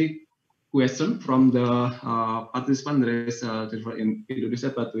 3 questions from the participant. There is in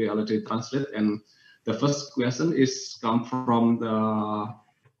Indonesia, but we already translate. And the first question is come from the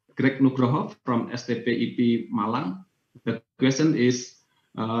Greg Nugroho from STPIP Malang. The question is,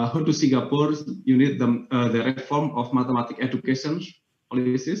 how do Singapore unit the reform of mathematics education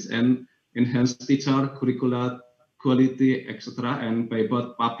policies and enhance teacher curricula quality, etc., and by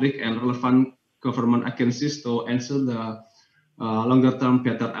both public and relevant government agencies to ensure the longer-term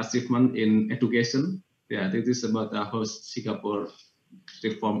better achievement in education? Yeah, this is about the host Singapore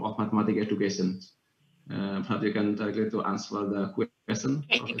reform of mathematics education. Perhaps you can directly to answer the question.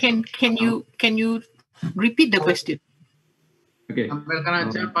 Can you Repeat the question. Okay. Tampilkan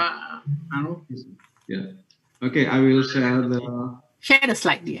aja Pak Anu. Yeah. Okay, I will share the. Share the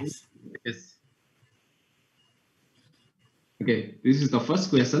slide, yes. Yes. Okay, this is the first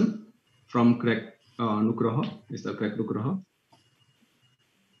question from Greg Nugroho. Mr. Greg Nugroho.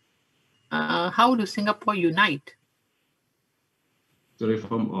 How do Singapore unite? The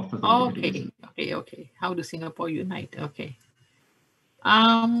reform of Okay, okay. How do Singapore unite? Okay.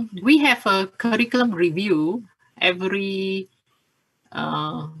 We have a curriculum review every,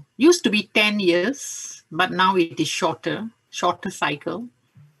 used to be 10 years, but now it is shorter cycle,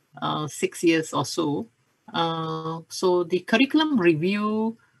 6 years or so. So the curriculum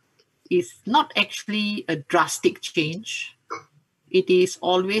review is not actually a drastic change. It is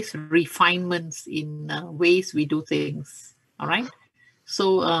always refinements in ways we do things, all right?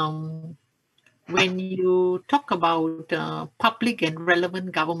 So when you talk about public and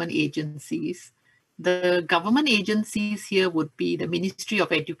relevant government agencies, the government agencies here would be the Ministry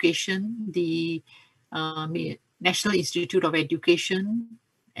of Education, the National Institute of Education,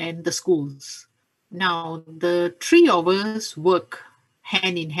 and the schools. Now, the three of us work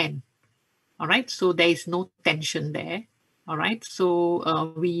hand in hand, all right? So there is no tension there, all right?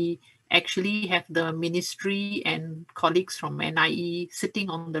 So we actually have the ministry and colleagues from NIE sitting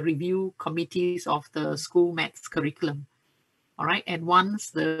on the review committees of the school maths curriculum, all right? And once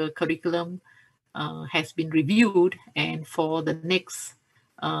the curriculum has been reviewed, and for the next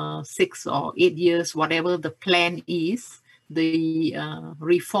 6 or 8 years, whatever the plan is, the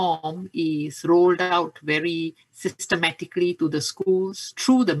reform is rolled out very systematically to the schools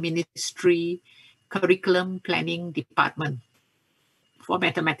through the ministry curriculum planning department for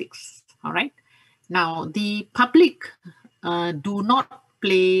mathematics, all right? Now, the public do not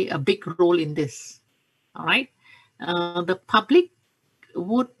play a big role in this, all right? The public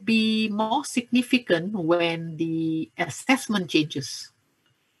would be more significant when the assessment changes,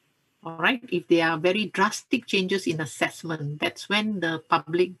 all right? If there are very drastic changes in assessment, that's when the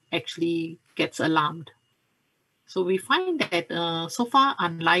public actually gets alarmed. So we find that so far,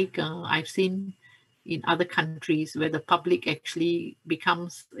 unlike I've seen in other countries where the public actually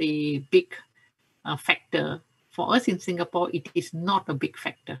becomes a big factor, for us in Singapore, it is not a big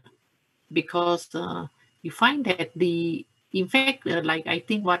factor, because you find that in fact, like I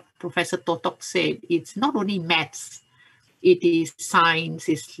think what Professor Totok said, it's not only maths, it is science,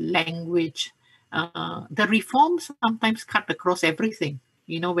 it's language. The reforms sometimes cut across everything.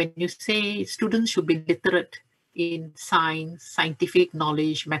 You know, when you say students should be literate in science, scientific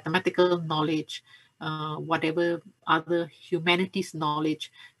knowledge, mathematical knowledge, whatever other humanities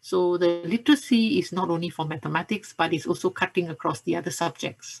knowledge. So the literacy is not only for mathematics, but it's also cutting across the other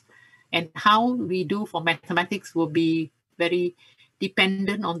subjects. And how we do for mathematics will be very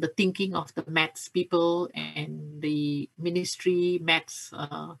dependent on the thinking of the maths people and the ministry maths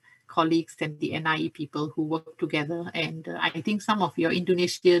colleagues and the NIE people who work together. And I think some of your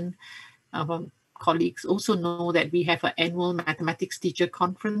Indonesian colleagues also know that we have an annual mathematics teacher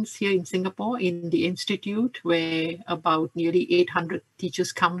conference here in Singapore in the Institute, where about nearly 800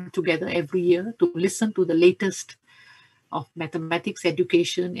 teachers come together every year to listen to the latest of mathematics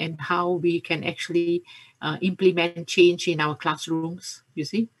education and how we can actually implement change in our classrooms, you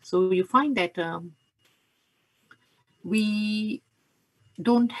see. So you find that we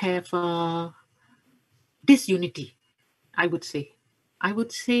don't have disunity, I would say. I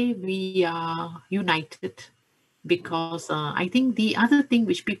would say we are united, because I think the other thing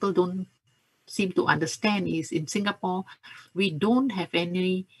which people don't seem to understand is in Singapore, we don't have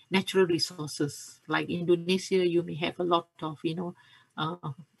any natural resources. Like Indonesia, you may have a lot of,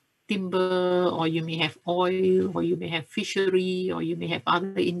 timber, or you may have oil, or you may have fishery, or you may have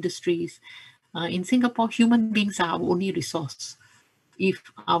other industries. In Singapore, human beings are our only resource. If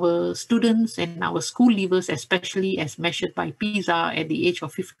our students and our school leavers, especially as measured by PISA at the age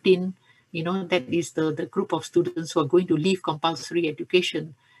of 15, that is the group of students who are going to leave compulsory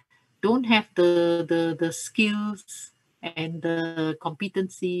education, don't have the skills and the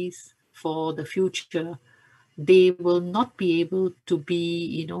competencies for the future, they will not be able to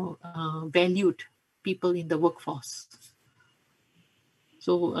be, valued people in the workforce.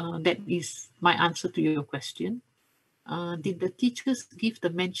 So that is my answer to your question. Did the teachers give the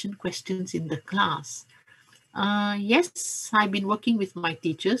mentioned questions in the class? Yes, I've been working with my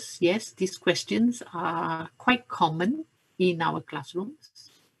teachers. Yes, these questions are quite common in our classrooms.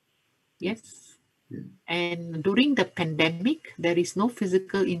 Yes. And during the pandemic, there is no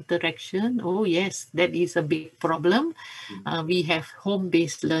physical interaction. Oh, yes, that is a big problem. We have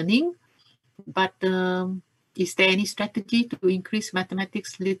home-based learning, but Is there any strategy to increase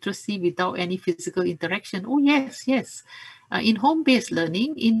mathematics literacy without any physical interaction? Oh, yes, yes. In home-based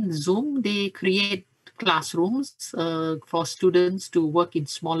learning, in Zoom, they create classrooms for students to work in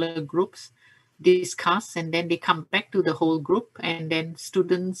smaller groups, discuss, and then they come back to the whole group, and then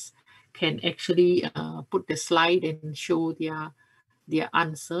students can actually put the slide and show their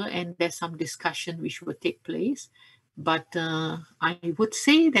answer, and there's some discussion which will take place. But I would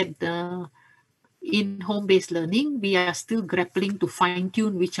say that in home-based learning, we are still grappling to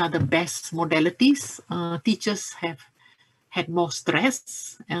fine-tune which are the best modalities. Teachers have had more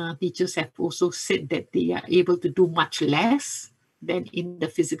stress. Teachers have also said that they are able to do much less than in the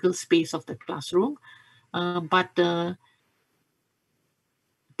physical space of the classroom. But there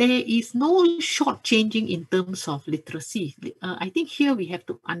is no shortchanging in terms of literacy. I think here we have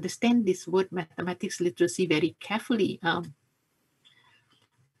to understand this word mathematics literacy very carefully.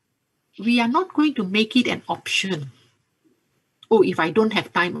 We are not going to make it an option. Oh, if I don't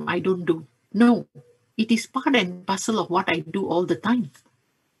have time, I don't do. No, it is part and parcel of what I do all the time.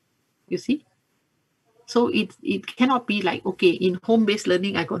 You see? So it cannot be like, okay, in home-based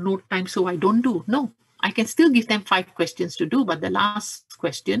learning, I got no time, so I don't do. No, I can still give them 5 questions to do, but the last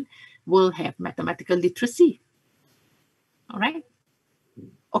question will have mathematical literacy. All right?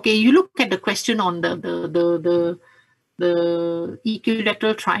 Okay, you look at the question on the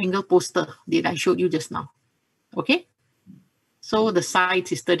equilateral triangle poster that I showed you just now. Okay? So the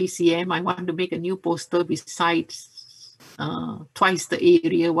size is 30 cm. I want to make a new poster with sides twice the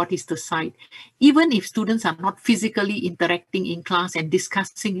area. What is the side? Even if students are not physically interacting in class and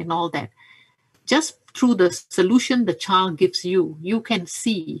discussing and all that, just through the solution the child gives you, you can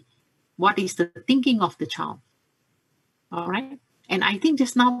see what is the thinking of the child. All right. And I think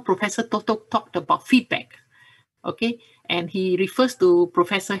just now Professor Toto talked about feedback. Okay. And he refers to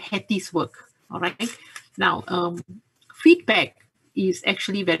Professor Hetty's work. All right. Now, feedback is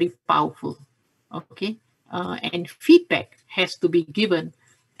actually very powerful. Okay. And feedback has to be given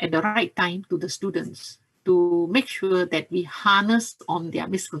at the right time to the students to make sure that we harness on their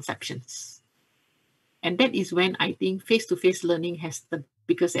misconceptions. And that is when I think face-to-face learning has the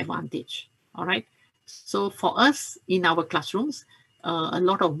biggest advantage. All right. So for us in our classrooms, a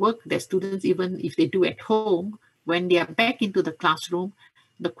lot of work that students, even if they do at home, when they are back into the classroom,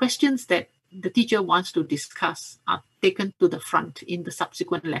 the questions that the teacher wants to discuss are taken to the front in the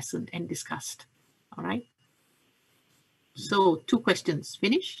subsequent lesson and discussed. All right. So 2 questions.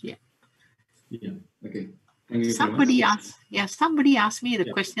 Finished? Yeah. Yeah. Okay. Thank you Somebody very much. asked. Yeah. Somebody asked me the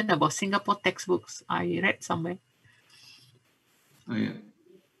Yeah. question about Singapore textbooks. I read somewhere. Oh, yeah.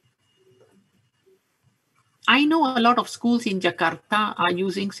 I know a lot of schools in Jakarta are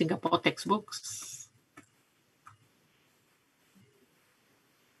using Singapore textbooks.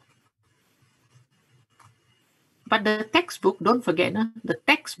 But the textbook, don't forget, the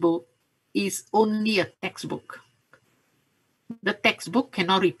textbook is only a textbook. The textbook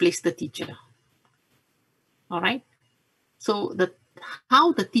cannot replace the teacher. All right. So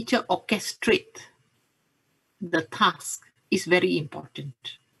how the teacher orchestrates the task is very important.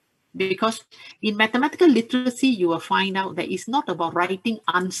 Because in mathematical literacy, you will find out that it's not about writing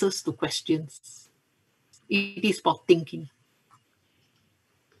answers to questions. It is about thinking.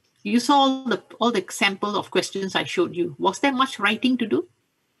 You saw all the example of questions I showed you. Was there much writing to do?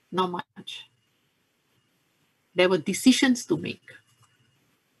 Not much. There were decisions to make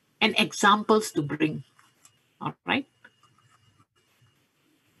and examples to bring. All right.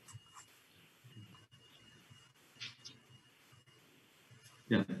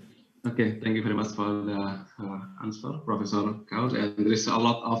 Yeah. Okay. Thank you very much for the answer, Professor Kaur. And there is a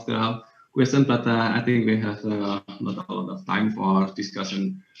lot of the question, but I think we have not a lot of time for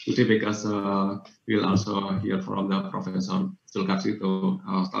discussion today because we'll also hear from the Professor Zulkarsi to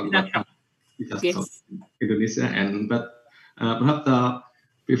talk about Yes. Indonesia. And but perhaps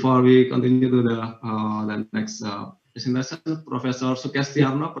before we continue to the next presentation, Professor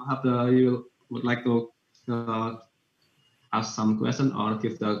Sukestiarno, perhaps you would like to ask some question or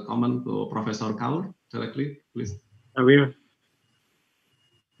give the comment to Professor Kaur directly, please. I will.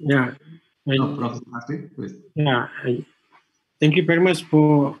 Yeah. Professor Kasri, please. Yeah. Thank you very much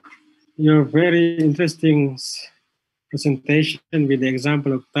for your very interesting presentation with the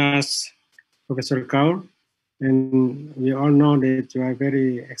example of task, Professor Kaur. And we all know that you are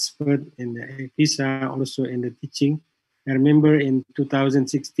very expert in the PISA, also in the teaching. I remember in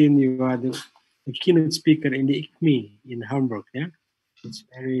 2016, you are the keynote speaker in the ICME in Hamburg. Yeah, it's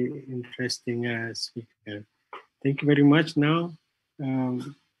very interesting speaker. Thank you very much. Now,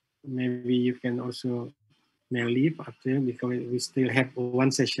 maybe you can also now leave after because we still have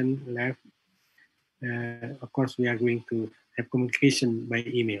 1 session left. of course, we are going to have communication by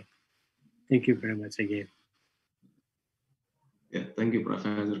email. Thank you very much again. Yeah, thank you,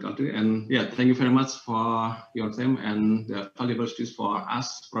 Professor Kalti. And yeah, thank you very much for your time and the valuable tips for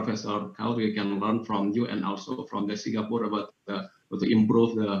us, Professor Kao. We can learn from you and also from the Singapore about how to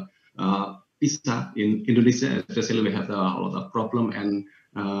improve the PISA in Indonesia. Especially we have a lot of problem, and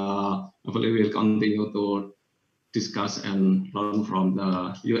hopefully we'll continue to discuss and learn from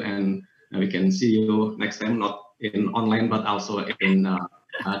the UN. We can see you next time, not in online, but also in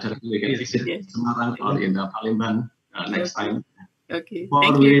directly we can visit Semarang or in the Palembang next time. Okay, Before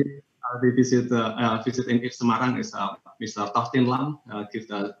thank you. we visit in Semarang is Mr. Taftin Lam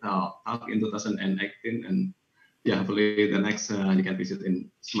give the talk in 2018, and yeah, hopefully the next you can visit in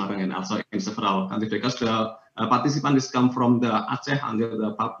Semarang and also in several countries, because the participants come from the Aceh until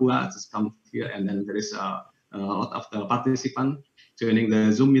the Papua, just come here, and then there is a lot of the participants joining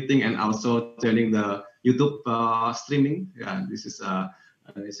the Zoom meeting and also joining the YouTube streaming. Yeah, this is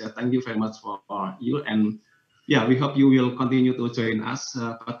thank you very much for you, and yeah, we hope you will continue to join us.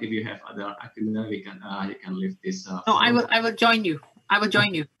 But if you have other agenda, we can you can leave this. No, I will join you. I will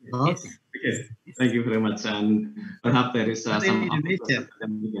join you. Okay. Yes. Okay. Thank you very much, and perhaps there is some of the that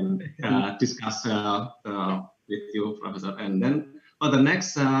we can discuss with you, Professor. And then for the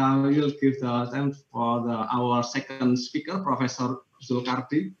next, we'll give the time for our second speaker, Professor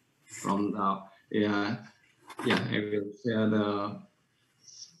Zulkardi from the I will share the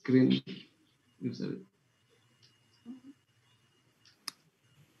screen.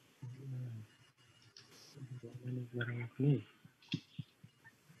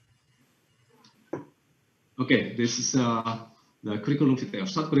 Okay, this is the curriculum vitae,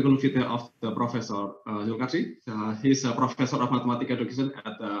 short curriculum vitae of the Professor Zulkardi. He's a professor of mathematics education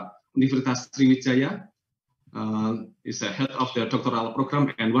at the Universitas Sriwijaya. Is a head of the doctoral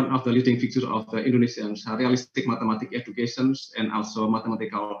program and one of the leading figures of the Indonesian realistic mathematics education and also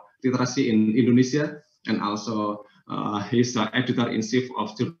mathematical literacy in Indonesia. And also he's the editor-in-chief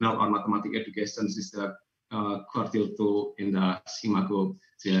of Journal on Mathematics Education. Is the quartile 2 in the Simago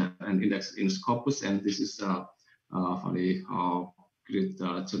and index in Scopus, and this is a very great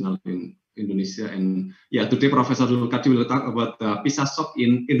journal in Indonesia. And yeah, today Professor Zulkardi will talk about the PISA shock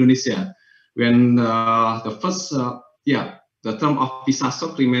in Indonesia. When the first, the term of PISA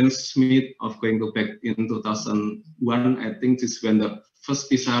shock remains myth of going to back in 2001. I think this is when the first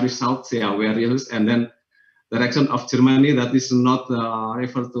PISA results were released, and then the reaction of Germany that is not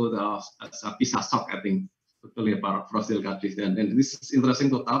referred to as a PISA shock, I think. Totally about Prof. Zulkardi. And this is interesting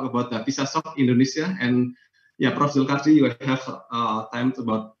to talk about the PISA shock in Indonesia. And yeah, Prof. Zulkardi, you have time to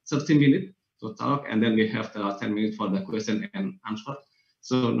about 30 minutes to talk, and then we have the 10 minutes for the question and answer.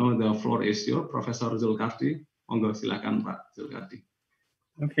 So now the floor is yours, Profesor Zulkardi. Monggo silakan Pak Zulkardi.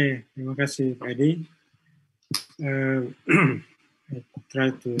 Oke, terima kasih Pak Edi. I try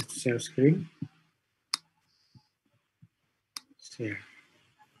to share screen. Share.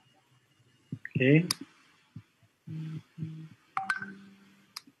 Okay.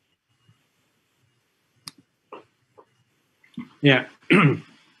 Ya,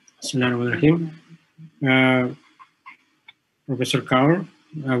 Bismillahirrahmanirrahim. Professor Kaur,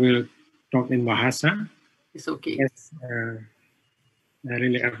 I will talk in Bahasa. It's okay. Yes, I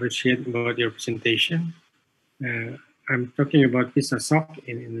really appreciate about your presentation. I'm talking about PISA shock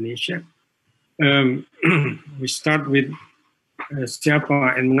in Indonesia. We start with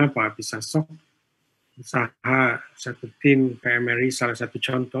siapa and mengapa PISA shock. Usaha satu tim PMRI salah satu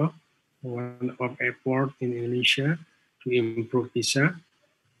contoh one of effort in Indonesia to improve PISA.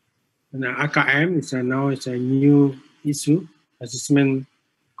 Nah, AKM is now a new issue, assessment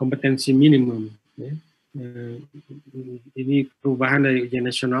kompetensi minimum. Ya. Ini perubahan dari ujian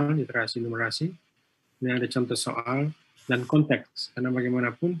nasional literasi numerasi. Ini ada contoh soal dan konteks, karena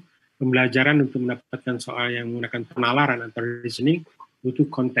bagaimanapun pembelajaran untuk mendapatkan soal yang menggunakan penalaran atau reasoning butuh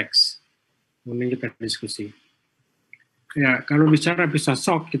konteks. Kemudian kita diskusi. Ya, kalau bicara PISA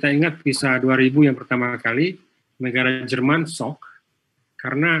shock, kita ingat PISA 2000 yang pertama kali negara Jerman shock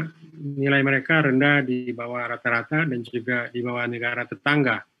karena nilai mereka rendah di bawah rata-rata dan juga di bawah negara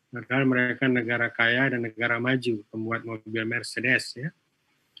tetangga. Padahal mereka negara kaya dan negara maju, pembuat mobil Mercedes. Ya.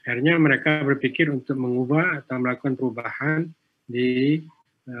 Akhirnya mereka berpikir untuk mengubah atau melakukan perubahan di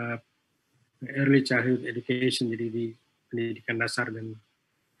early childhood education, jadi di pendidikan dasar dan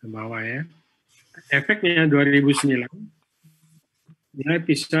ke bawah ya. Efeknya 2009, nilai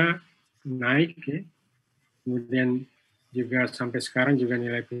PISA naik ya. Kemudian juga sampai sekarang juga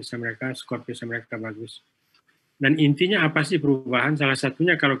nilai PISA mereka, skor PISA mereka bagus. Dan intinya apa sih perubahan? Salah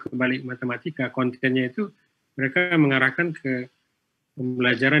satunya kalau kembali matematika, kontennya itu mereka mengarahkan ke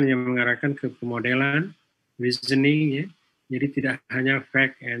pembelajaran yang mengarahkan ke pemodelan, reasoning, ya. Jadi tidak hanya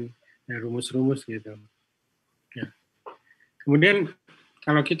fact and rumus-rumus gitu. Ya. Kemudian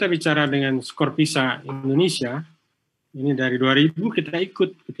kalau kita bicara dengan skor PISA Indonesia, ini dari 2000 kita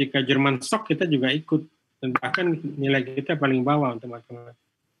ikut, ketika Jerman shock kita juga ikut, dan bahkan nilai kita paling bawah untuk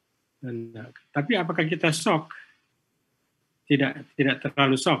matematika. Tapi apakah kita shock? Tidak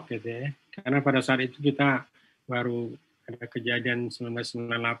terlalu shock gitu ya, karena pada saat itu kita baru ada kejadian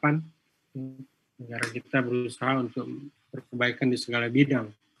 1998, negara kita berusaha untuk perbaikan di segala bidang.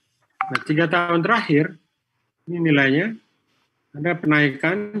 Nah, 3 tahun terakhir, ini nilainya ada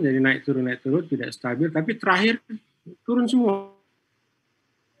penaikan, jadi naik turun, tidak stabil, tapi terakhir turun semua.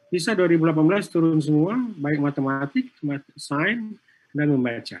 PISA 2018 turun semua, baik matematik, sains, dan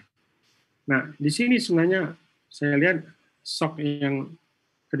membaca. Nah, di sini sebenarnya saya lihat shock yang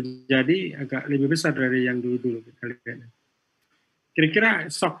terjadi agak lebih besar dari yang dulu-dulu kita lihat. Kira-kira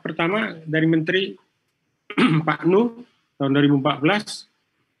shock pertama dari Menteri Pak Nuh tahun 2014,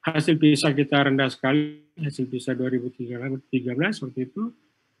 hasil PISA kita rendah sekali, hasil PISA 2013 waktu itu,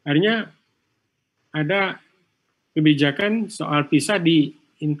 akhirnya ada kebijakan soal PISA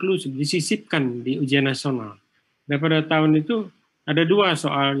disisipkan di ujian nasional. Dan pada tahun itu ada 2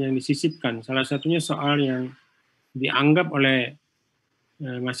 soal yang disisipkan. Salah satunya soal yang dianggap oleh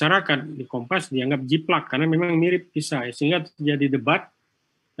masyarakat di Kompas dianggap jiplak karena memang mirip PISA, sehingga terjadi debat.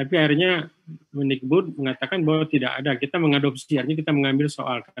 Tapi akhirnya Mendikbud mengatakan bahwa tidak ada, kita mengadopsi, artinya kita mengambil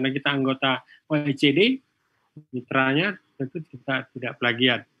soal, karena kita anggota OECD, mitranya tentu kita tidak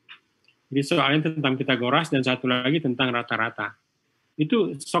plagiat. Jadi soalnya tentang Pitagoras dan satu lagi tentang rata-rata.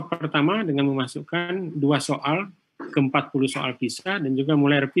 Itu shock pertama dengan memasukkan 2 soal ke 40 soal PISA dan juga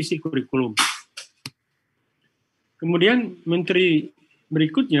mulai revisi kurikulum. Kemudian Menteri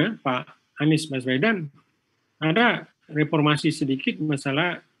berikutnya, Pak Anies Baswedan, ada reformasi sedikit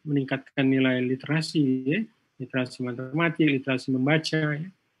masalah meningkatkan nilai literasi, ya, literasi matematik, literasi membaca, ya,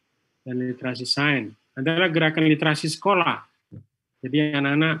 dan literasi sains. Adalah gerakan literasi sekolah. Jadi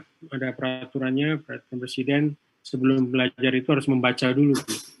anak-anak ada peraturan Presiden sebelum belajar itu harus membaca dulu.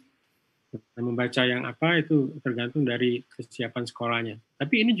 Dan membaca yang apa itu tergantung dari kesiapan sekolahnya.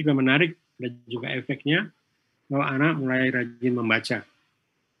 Tapi ini juga menarik, dan juga efeknya bahwa anak mulai rajin membaca.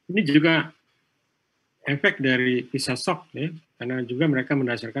 Ini juga efek dari PISA shock, ya, karena juga mereka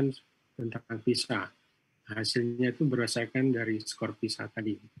mendasarkan tentang PISA. Hasilnya itu berdasarkan dari skor PISA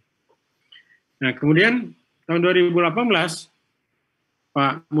tadi. Nah, kemudian tahun 2018,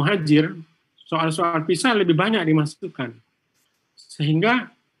 Pak Muhajir, soal-soal PISA lebih banyak dimasukkan.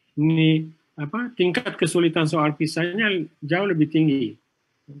 Sehingga ini tingkat kesulitan soal PISA-nya jauh lebih tinggi.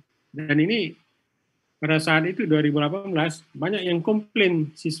 Dan ini pada saat itu 2018 banyak yang komplain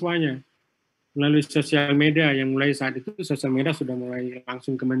siswanya melalui sosial media, yang mulai saat itu sosial media sudah mulai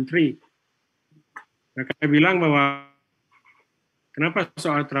langsung ke menteri. Mereka bilang bahwa kenapa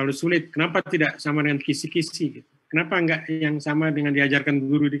soal terlalu sulit, kenapa tidak sama dengan kisi-kisi, gitu. Kenapa enggak yang sama dengan diajarkan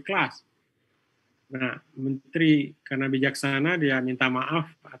guru di kelas. Nah, menteri karena bijaksana dia minta maaf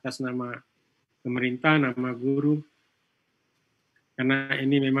atas nama pemerintah, nama guru, karena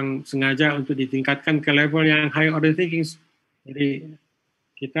ini memang sengaja untuk ditingkatkan ke level yang high order thinking. Jadi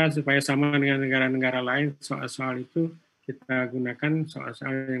kita supaya sama dengan negara-negara lain, soal-soal itu kita gunakan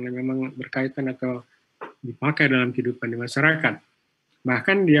soal-soal yang memang berkaitan atau dipakai dalam kehidupan di masyarakat.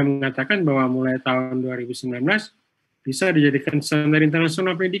 Bahkan dia mengatakan bahwa mulai tahun 2019 bisa dijadikan standar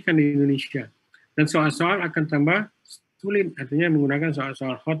internasional pendidikan di Indonesia. Dan soal-soal akan tambah sulit, artinya menggunakan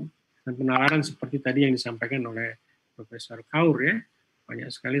soal-soal hot dan penalaran seperti tadi yang disampaikan oleh Profesor Kaur, ya. Banyak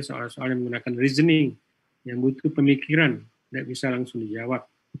sekali soal-soal yang menggunakan reasoning, yang butuh pemikiran, tidak bisa langsung dijawab.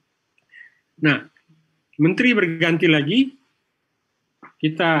 Nah, menteri berganti lagi,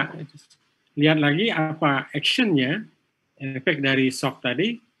 kita lihat lagi apa actionnya, efek dari shock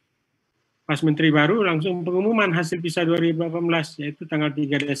tadi. Pas menteri baru langsung pengumuman hasil PISA 2018, yaitu tanggal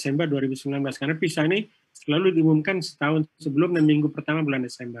 3 Desember 2019, karena PISA ini selalu diumumkan setahun sebelum dan minggu pertama bulan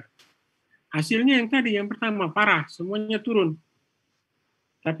Desember. Hasilnya yang tadi, yang pertama, parah, semuanya turun.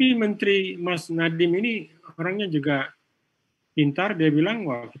 Tapi Menteri Mas Nadiem ini orangnya juga pintar, dia bilang,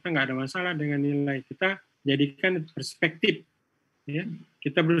 wah kita nggak ada masalah dengan nilai, kita jadikan perspektif. Ya.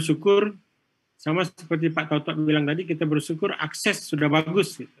 Kita bersyukur, sama seperti Pak Toto bilang tadi, kita bersyukur akses sudah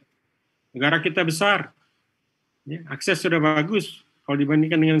bagus. Gitu. Negara kita besar, ya, akses sudah bagus. Kalau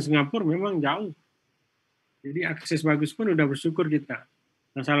dibandingkan dengan Singapura, memang jauh. Jadi akses bagus pun udah bersyukur kita.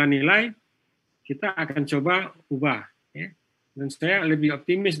 Masalah nilai, kita akan coba ubah. Ya. Dan saya lebih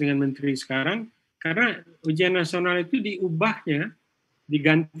optimis dengan Menteri sekarang, karena ujian nasional itu diubahnya,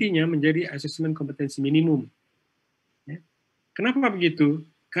 digantinya menjadi asesmen kompetensi minimum. Ya. Kenapa begitu?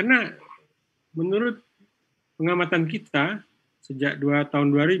 Karena menurut pengamatan kita sejak tahun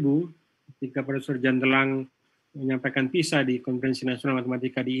 2000, ketika Profesor Jantelang menyampaikan PISA di Konferensi Nasional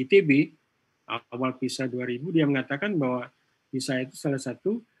Matematika di ITB, awal PISA 2000, dia mengatakan bahwa PISA itu salah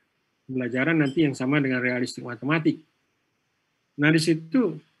satu pembelajaran nanti yang sama dengan realistik matematik. Nah, di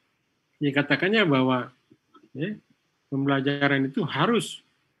situ dikatakannya bahwa pembelajaran itu harus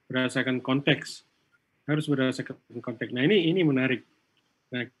berdasarkan konteks. Harus berdasarkan konteks. Nah, ini menarik.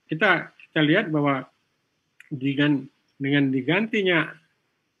 Nah, kita lihat bahwa dengan digantinya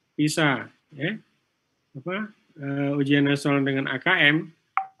PISA, ujian nasional dengan AKM,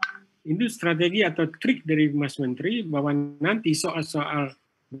 itu strategi atau trik dari Mas Menteri bahwa nanti soal-soal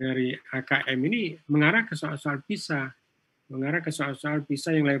dari AKM ini mengarah ke soal-soal PISA,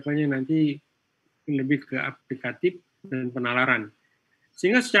 yang levelnya nanti lebih ke aplikatif dan penalaran.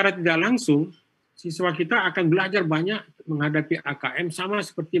 Sehingga secara tidak langsung siswa kita akan belajar banyak menghadapi AKM sama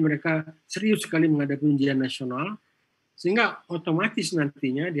seperti mereka serius sekali menghadapi ujian nasional, sehingga otomatis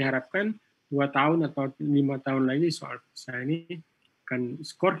nantinya diharapkan 2 tahun atau 5 tahun lagi soal PISA ini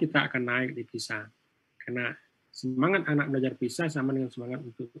skor kita akan naik di PISA. Karena semangat anak belajar PISA sama dengan semangat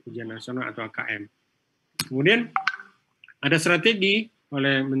untuk ujian nasional atau AKM. Kemudian ada strategi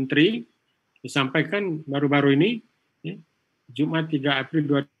oleh Menteri disampaikan baru-baru ini, Jumat 3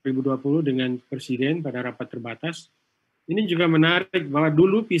 April 2020 dengan Presiden pada rapat terbatas. Ini juga menarik bahwa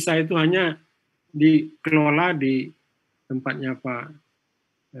dulu PISA itu hanya dikelola di tempatnya Pak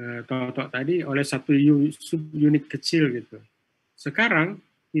Toto tadi oleh satu subunit kecil gitu. Sekarang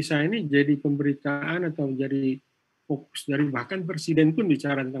PISA ini jadi pemberitaan atau jadi fokus dari bahkan Presiden pun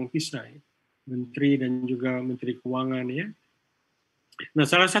bicara tentang PISA, ya. Menteri dan juga Menteri Keuangan, ya. Nah,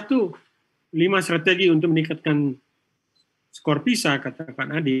 salah satu 5 strategi untuk meningkatkan skor PISA, kata Pak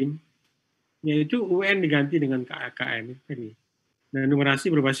Nadiem, yaitu UN diganti dengan KKM tadi. Dan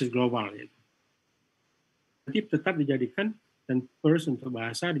numerasi berbasis global. Yaitu. Nanti tetap dijadikan, dan first untuk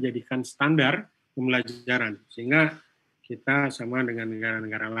bahasa dijadikan standar pembelajaran. Sehingga kita sama dengan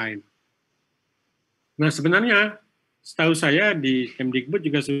negara-negara lain. Nah, sebenarnya setahu saya di Kemdikbud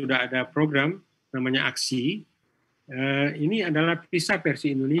juga sudah ada program namanya Aksi. Ini adalah PISA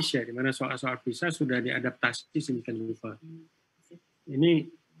versi Indonesia, di mana soal-soal PISA sudah diadaptasi sedemikian rupa. Ini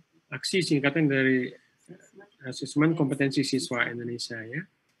Aksi singkatan dari Asesmen Kompetensi Siswa Indonesia, ya.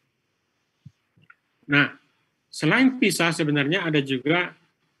 Nah, selain PISA sebenarnya ada juga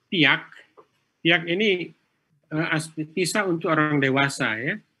PIAK. PIAK ini PISA untuk orang dewasa,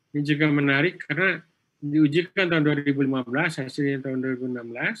 ya. Ini juga menarik karena diujikan tahun 2015, hasilnya tahun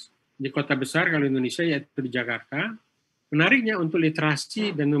 2016 di kota besar kalau Indonesia, yaitu di Jakarta. Menariknya untuk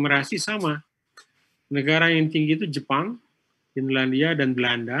literasi dan numerasi sama. Negara yang tinggi itu Jepang, Finlandia, dan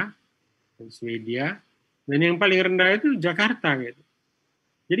Belanda, dan Swedia. Dan yang paling rendah itu Jakarta, gitu.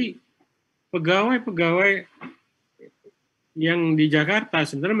 Jadi pegawai-pegawai yang di Jakarta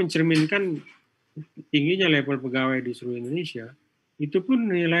sebenarnya mencerminkan tingginya level pegawai di seluruh Indonesia. Itu pun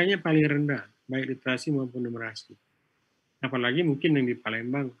nilainya paling rendah, baik literasi maupun numerasi. Apalagi mungkin yang di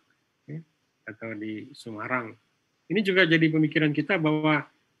Palembang, ya, atau di Semarang. Ini juga jadi pemikiran kita bahwa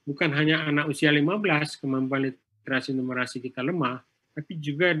bukan hanya anak usia 15 kemampuan literasi numerasi kita lemah, tapi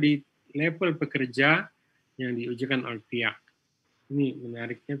juga di level pekerja yang diujikan oleh PIAK. Ini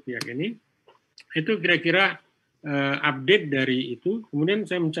menariknya PIAK ini. Itu kira-kira update dari itu. Kemudian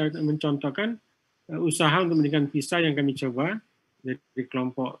saya mencontohkan usaha untuk meningkatkan PISA yang kami coba dari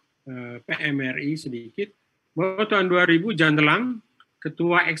kelompok PMRI sedikit. Bahwa tahun 2000 Jantelang,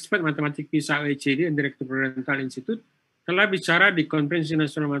 Ketua Expert Matematik PISA OECD dan Direktur Oriental Institute, telah bicara di Konferensi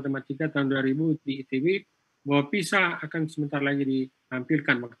Nasional Matematika tahun 2000 di ITB bahwa PISA akan sebentar lagi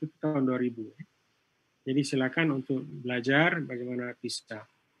ditampilkan, waktu itu tahun 2000. Jadi silakan untuk belajar bagaimana PISA.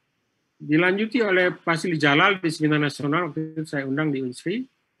 Dilanjuti oleh Pak Sili Jalal di Seminar Nasional, waktu itu saya undang di Unsri,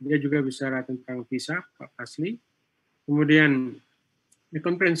 dia juga bicara tentang PISA, Pak Pasli. Kemudian di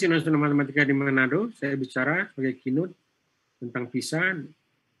Konferensi Nasional Matematika di Manado, saya bicara sebagai keynote tentang PISA,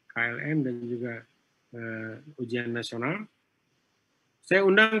 KLM, dan juga ujian nasional. Saya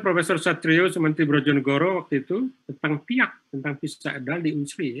undang Profesor Satrio Sumantri Brojonegoro waktu itu tentang PIAK, tentang PISA Edal di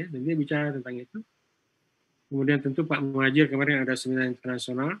Unsri, ya, dan dia bicara tentang itu. Kemudian tentu Pak Muhajir kemarin ada seminar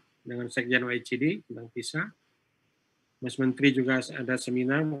internasional dengan Sekjen OECD tentang PISA. Mas Menteri juga ada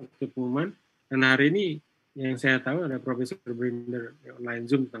seminar waktu pengumuman. Dan hari ini yang saya tahu ada Profesor Brinder online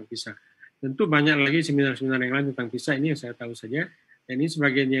Zoom tentang PISA. Tentu banyak lagi seminar-seminar yang lain tentang PISA, ini yang saya tahu saja. Dan ini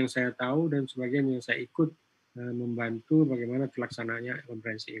sebagian yang saya tahu dan sebagian yang saya ikut membantu bagaimana pelaksananya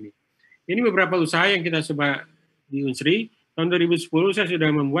konferensi ini. Ini beberapa usaha yang kita coba di Unsri. Tahun 2010 saya sudah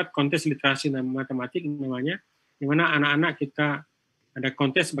membuat kontes literasi matematik namanya. di mana anak-anak kita ada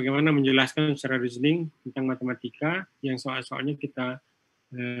kontes bagaimana menjelaskan secara reasoning tentang matematika yang soal-soalnya kita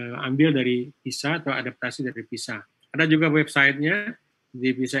ambil dari PISA atau adaptasi dari PISA. Ada juga websitenya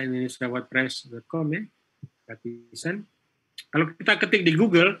di pisaindonesia.wordpress.com ya, gratisan. Kalau kita ketik di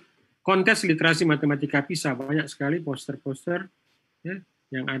Google, kontes literasi matematika PISA, banyak sekali poster-poster ya,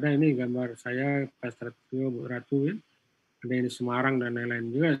 yang ada ini gambar saya, Pak Strategi, Bu Ratu ya, ada yang di Semarang dan lain-lain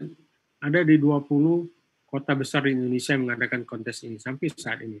juga. Ada di 20 kota besar di Indonesia yang mengadakan kontes ini sampai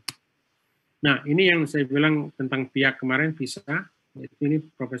saat ini. Nah, ini yang saya bilang tentang pihak kemarin PISA, yaitu ini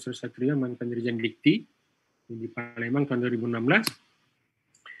Profesor Satrio, mantan Dirjen Dikti di Palembang tahun 2016.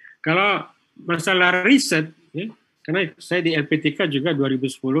 Kalau masalah riset, ya, karena saya di LPTK juga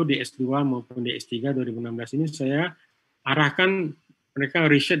 2010 di S2 maupun di S3 2016 ini saya arahkan mereka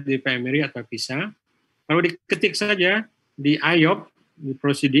riset di PMRI atau PISA. Kalau diketik saja di IOP, di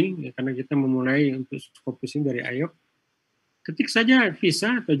proceeding, ya, karena kita memulai untuk focusing dari IOP, ketik saja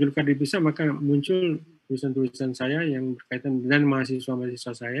PISA atau julukan di PISA, maka muncul tulisan-tulisan saya yang berkaitan dan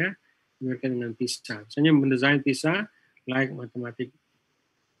mahasiswa-mahasiswa saya berkaitan dengan PISA. Misalnya mendesain PISA like matematik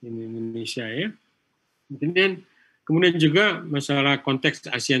di Indonesia ya. Kemudian juga masalah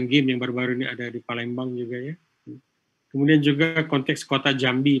konteks Asian Games yang baru-baru ini ada di Palembang juga ya. Kemudian juga konteks kota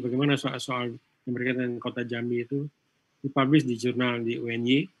Jambi, bagaimana soal-soal yang berkaitan dengan kota Jambi itu dipublish di jurnal di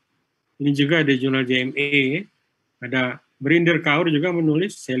UNY. Ini juga di jurnal JMA, ada Brinder Kaur juga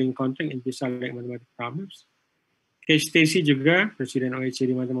menulis Selling Content in PISA like Mathematics Problems. Case Stacy juga, Presiden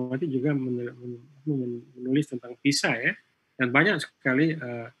OECD Matematik juga menulis tentang PISA ya, dan banyak sekali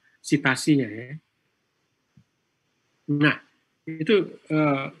citasinya ya. Nah, itu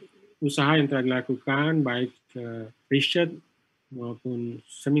usaha yang telah dilakukan baik riset maupun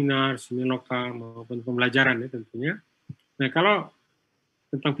seminar lokal maupun pembelajaran ya tentunya. Nah, kalau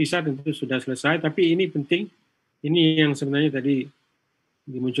tentang PISA tentu sudah selesai, tapi ini penting, ini yang sebenarnya tadi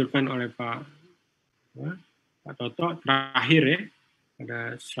dimunculkan oleh Pak Toto terakhir ya, ada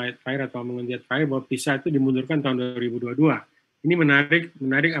slide terakhir atau omongan terakhir bahwa PISA itu dimundurkan tahun 2022. Ini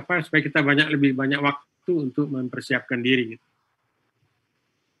menarik apa supaya kita lebih banyak waktu untuk mempersiapkan diri gitu.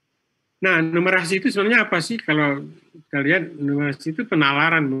 Nah, numerasi itu sebenarnya apa sih? Kalau kita lihat, numerasi itu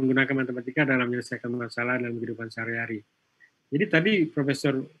penalaran menggunakan matematika dalam menyelesaikan masalah dalam kehidupan sehari-hari. Jadi tadi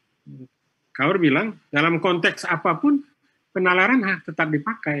Profesor Kaur bilang, dalam konteks apapun, penalaran tetap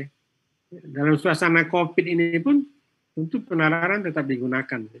dipakai. Dalam suasana COVID ini pun, tentu penalaran tetap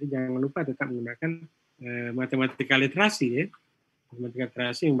digunakan. Jadi jangan lupa tetap menggunakan matematika literasi ya. Matematika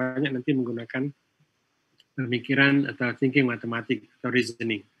literasi yang banyak nanti menggunakan pemikiran atau thinking matematik atau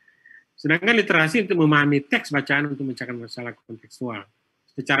reasoning. Sedangkan literasi untuk memahami teks bacaan untuk mencari masalah kontekstual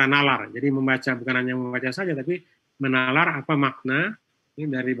secara nalar. Jadi membaca bukan hanya membaca saja, tapi menalar apa makna ini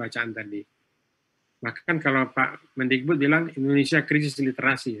dari bacaan tadi. Bahkan kalau Pak Mendikbud bilang Indonesia krisis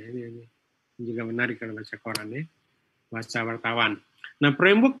literasi, ya, ini juga menarik kalau baca koran ya, baca wartawan. Nah,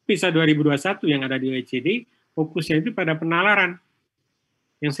 framework PISA 2021 yang ada di OECD fokusnya itu pada penalaran.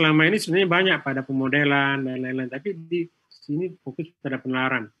 Yang selama ini sebenarnya banyak pada pemodelan dan lain-lain, tapi di sini fokus pada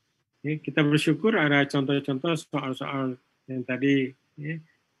penalaran. Ya, kita bersyukur ada contoh-contoh soal-soal yang tadi, ya,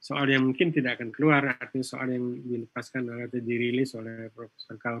 soal yang mungkin tidak akan keluar, artinya soal yang dilepaskan atau dirilis oleh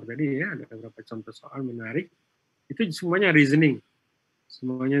Profesor Kaur tadi, ya, ada beberapa contoh soal menarik. Itu semuanya reasoning.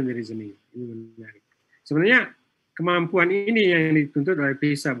 Semuanya dari reasoning. Ini menarik. Sebenarnya kemampuan ini yang dituntut oleh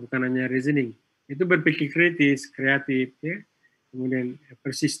PISA, bukan hanya reasoning. Itu berpikir kritis, kreatif, ya, kemudian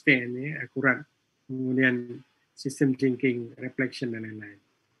persisten, ya, akurat, kemudian system thinking, reflection, dan lain-lain.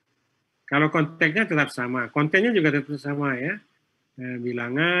 Kalau konteksnya tetap sama, kontennya juga tetap sama ya,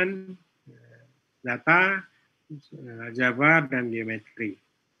 bilangan, data, aljabar, dan geometri.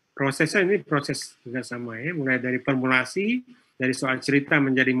 Prosesnya ini proses juga sama ya, mulai dari formulasi, dari soal cerita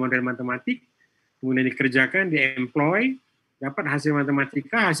menjadi model matematik, kemudian dikerjakan, di-employ, dapat hasil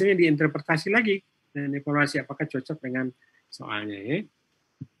matematika, hasilnya diinterpretasi lagi, dan evaluasi apakah cocok dengan soalnya ya.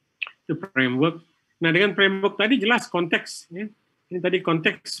 Itu framework. Nah, dengan framework tadi jelas konteks ya. Ini tadi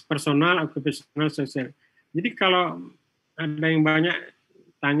konteks personal, occupational, sosial. Jadi kalau ada yang banyak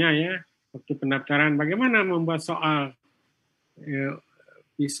tanya ya, waktu pendaftaran, bagaimana membuat soal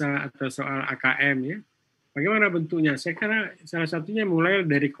PISA atau soal AKM ya, bagaimana bentuknya? Saya kira salah satunya mulai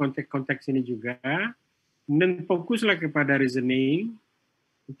dari konteks ini juga, kemudian fokuslah kepada reasoning,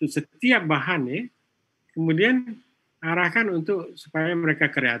 untuk setiap bahan ya, kemudian arahkan untuk supaya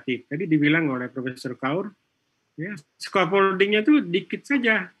mereka kreatif. Tadi dibilang oleh Profesor Kaur, ya, scaffolding-nya itu dikit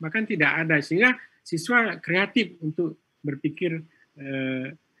saja, bahkan tidak ada, sehingga siswa kreatif untuk berpikir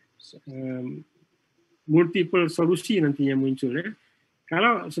multiple solusi nantinya muncul ya.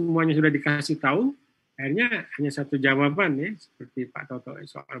 Kalau semuanya sudah dikasih tahu, akhirnya hanya satu jawaban ya, seperti Pak Toto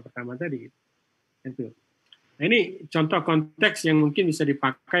soal pertama tadi. Itu. Nah, ini contoh konteks yang mungkin bisa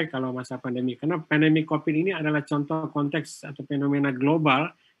dipakai kalau masa pandemi. Karena pandemi COVID ini adalah contoh konteks atau fenomena global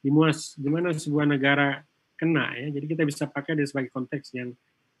di mana sebuah negara kena ya. Jadi kita bisa pakai dia sebagai konteks yang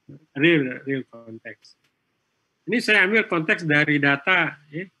real konteks. Ini saya ambil konteks dari data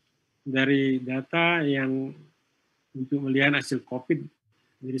ya, dari data yang untuk melihat hasil COVID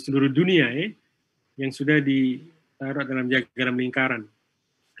dari seluruh dunia ya, yang sudah ditaruh dalam diagram lingkaran.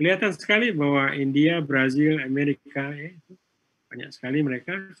 Kelihatan sekali bahwa India, Brazil, Amerika, ya, banyak sekali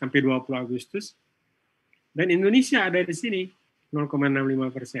mereka sampai 20 Agustus. Dan Indonesia ada di sini,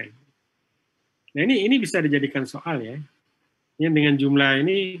 0,65%. Nah ini bisa dijadikan soal ya. Ini dengan jumlah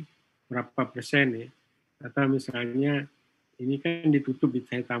ini berapa persen ya. Atau misalnya ini kan ditutup,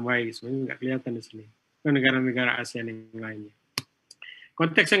 saya tambahin, sebenarnya nggak kelihatan di sini. Itu negara-negara ASEAN yang lainnya.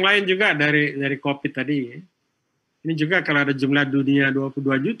 Konteks yang lain juga dari COVID tadi ya. Ini juga kalau ada jumlah dunia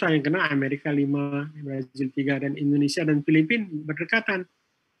 22 juta yang kena, Amerika 5, Brazil 3, dan Indonesia dan Filipina berdekatan.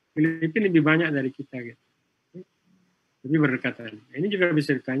 Filipina lebih banyak dari kita gitu. Lebih berdekatan. Ini juga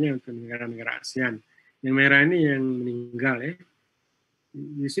bisa ditanya untuk negara-negara ASEAN. Yang merah ini yang meninggal ya.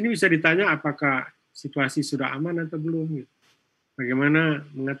 Di sini bisa ditanya apakah situasi sudah aman atau belum gitu. Bagaimana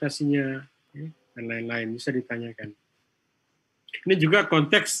mengatasinya ya, dan lain-lain bisa ditanyakan. Ini juga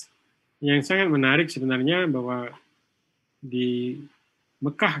konteks yang sangat menarik sebenarnya, bahwa di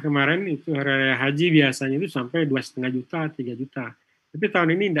Mekah kemarin itu hari raya haji biasanya itu sampai 2,5 juta, 3 juta. Tapi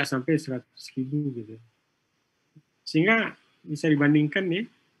tahun ini tidak sampai 100.000 gitu. Sehingga bisa dibandingkan nih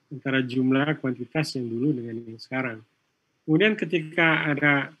antara jumlah kuantitas yang dulu dengan yang sekarang. Kemudian ketika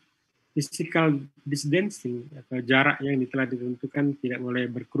ada physical distancing atau jarak yang telah ditentukan tidak boleh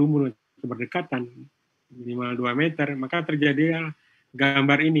berkerumun atau berdekatan minimal 2 meter, maka terjadi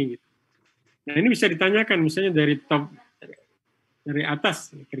gambar ini. Gitu. Nah ini bisa ditanyakan misalnya dari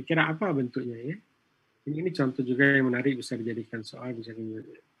atas, kira-kira apa bentuknya ya? Ini contoh juga yang menarik, bisa dijadikan soal, bisa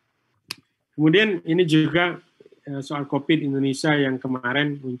kemudian ini juga soal COVID Indonesia yang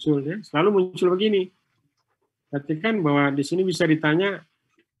kemarin muncul ya, selalu muncul begini. Perhatikan bahwa di sini bisa ditanya,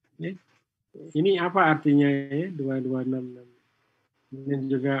 ya, ini apa artinya ya 2266? Kemudian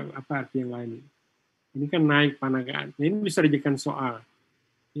juga apa arti yang lain? Ini kan naik panagaan. Nah, ini bisa dijadikan soal.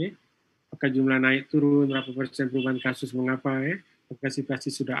 Ya. Apakah jumlah naik turun, berapa persen perubahan kasus, mengapa ya? Apakah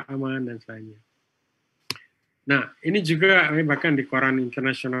situasi sudah aman dan sebagainya. Nah, ini juga bahkan di koran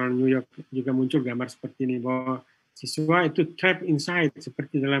internasional New York juga muncul gambar seperti ini, bahwa siswa itu trapped inside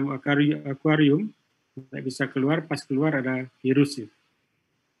seperti dalam akuarium, tidak bisa keluar, pas keluar ada virus. Itu.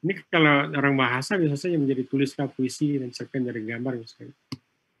 Ini kalau orang bahasa bisa saja menjadi tuliskah puisi dan cerpen dari gambar misalnya.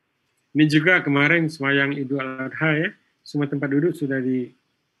 Ini juga kemarin sembahyang Idul Adha ya, semua tempat duduk sudah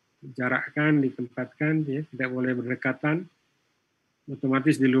dijarakkan, ditempatkan, ya, tidak boleh berdekatan.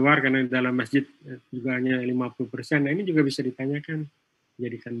 Otomatis di luar karena di dalam masjid juga hanya 50%. Nah ini juga bisa ditanyakan,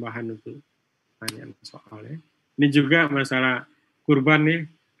 jadikan bahan untuk pertanyaan soal ya. Ini juga masalah kurban ya,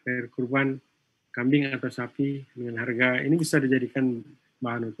 kurban kambing atau sapi dengan harga, ini bisa dijadikan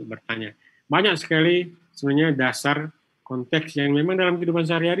bahan untuk bertanya. Banyak sekali sebenarnya dasar konteks yang memang dalam kehidupan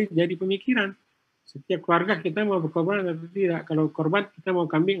sehari-hari jadi pemikiran. Setiap keluarga kita mau berkorban atau tidak. Kalau korban kita mau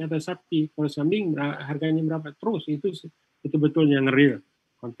kambing atau sapi. Kalau kambing harganya berapa? Terus itu betul-betul yang real,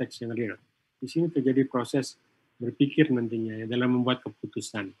 konteks yang real. Di sini terjadi proses berpikir nantinya ya, dalam membuat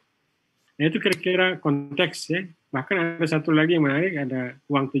keputusan. Nah itu kira-kira konteks ya. Bahkan ada satu lagi yang menarik, ada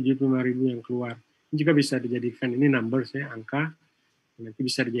uang 75.000 yang keluar. Ini juga bisa dijadikan, ini numbers ya, angka. Nanti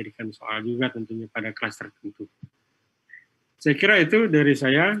bisa dijadikan soal juga tentunya pada kelas tertentu. Saya kira itu dari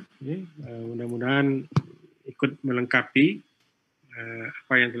saya, ya, mudah-mudahan ikut melengkapi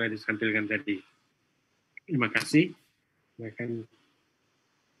apa yang telah disampaikan tadi. Terima kasih.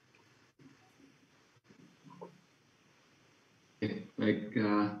 Baik,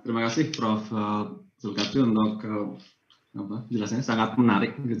 terima kasih Prof. Zulkardi untuk jelasnya sangat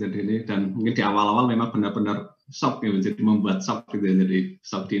menarik gitu ini, dan mungkin di awal-awal memang benar-benar shock ya, jadi membuat shock gitu ya, jadi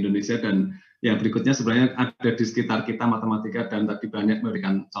shock di Indonesia. Dan yang berikutnya sebenarnya ada di sekitar kita matematika, dan tadi banyak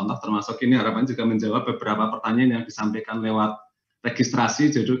memberikan contoh, termasuk ini harapan juga menjawab beberapa pertanyaan yang disampaikan lewat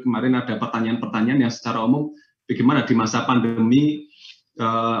registrasi. Jadi kemarin ada pertanyaan-pertanyaan yang secara umum bagaimana di masa pandemi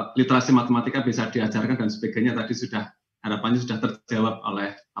literasi matematika bisa diajarkan dan sebagainya, tadi sudah harapannya sudah terjawab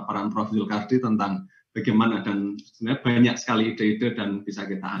oleh paparan Prof. Zulkardi tentang bagaimana, dan sebenarnya banyak sekali ide-ide dan bisa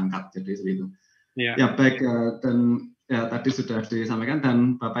kita angkat, jadi seperti itu. Ya baik, dan ya, tadi sudah disampaikan,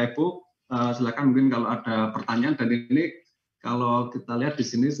 dan Bapak Ibu silakan mungkin kalau ada pertanyaan. Dan ini kalau kita lihat di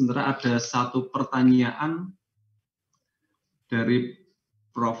sini sebenarnya ada satu pertanyaan dari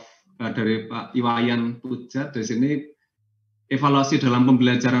Prof. dari Pak Iwayan Puja di sini, evaluasi dalam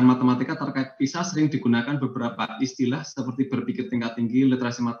pembelajaran matematika terkait PISA sering digunakan beberapa istilah seperti berpikir tingkat tinggi,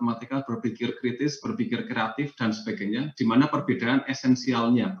 literasi matematika, berpikir kritis, berpikir kreatif, dan sebagainya, di mana perbedaan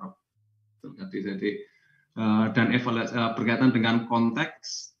esensialnya, Prof. Jadi dan evaluasi berkaitan dengan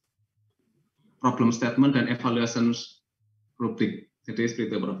konteks, problem statement, dan evaluation rubrik. Jadi seperti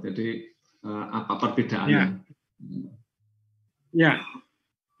itu, Prof. Jadi apa perbedaannya?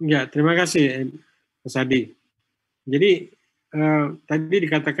 Ya, terima kasih, Mas Adi. Jadi tadi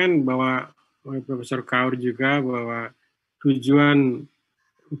dikatakan bahwa oleh Profesor Kaur juga bahwa tujuan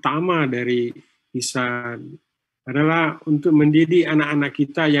utama dari PISA adalah untuk mendidik anak-anak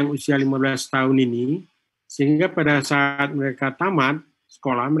kita yang usia 15 tahun ini, sehingga pada saat mereka tamat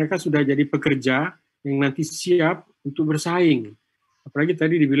sekolah, mereka sudah jadi pekerja yang nanti siap untuk bersaing. Apalagi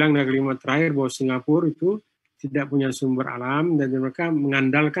tadi dibilang dari kalimat terakhir bahwa Singapura itu tidak punya sumber alam dan mereka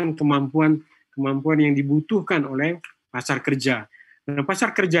mengandalkan kemampuan yang dibutuhkan oleh pasar kerja. Nah,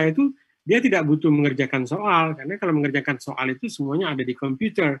 pasar kerja itu dia tidak butuh mengerjakan soal, karena kalau mengerjakan soal itu semuanya ada di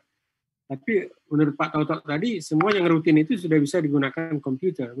komputer. Tapi menurut Pak Toto tadi, semua yang rutin itu sudah bisa digunakan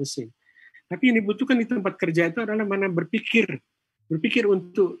komputer, mesin. Tapi yang dibutuhkan di tempat kerja itu adalah mana berpikir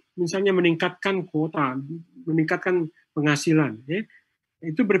untuk misalnya meningkatkan kuota, meningkatkan penghasilan. Ya.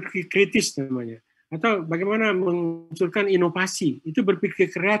 Itu berpikir kritis namanya. Atau bagaimana mengunculkan inovasi, itu berpikir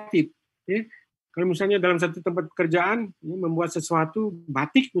kreatif. Ya. Kalau misalnya dalam satu tempat pekerjaan membuat sesuatu,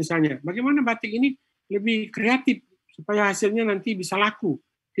 batik misalnya, bagaimana batik ini lebih kreatif supaya hasilnya nanti bisa laku.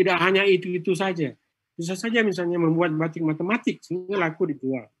 Tidak hanya itu saja. Bisa saja misalnya membuat batik matematik sehingga laku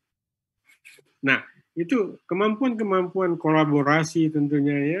dijual. Nah, itu kemampuan kolaborasi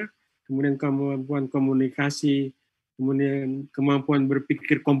tentunya ya, kemudian kemampuan komunikasi, kemudian kemampuan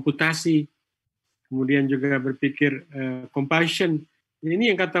berpikir komputasi, kemudian juga berpikir compassion.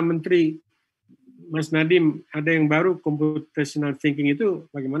 Ini yang kata Menteri Mas Nadiem, ada yang baru computational thinking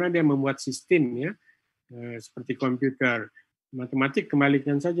itu bagaimana dia membuat sistem ya, seperti komputer. Matematik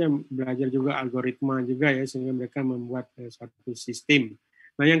kembalikan saja, belajar juga algoritma juga ya, sehingga mereka membuat suatu sistem.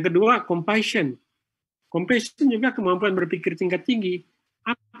 Nah yang kedua, compassion. Compassion juga kemampuan berpikir tingkat tinggi.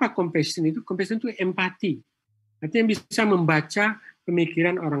 Apa compassion itu? Compassion itu empati. Artinya bisa membaca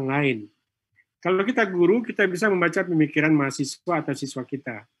pemikiran orang lain. Kalau kita guru, kita bisa membaca pemikiran mahasiswa atau siswa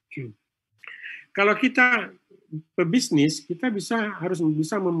kita. Kalau kita pebisnis, kita harus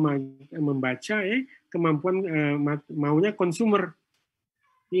bisa membaca kemampuan maunya konsumer.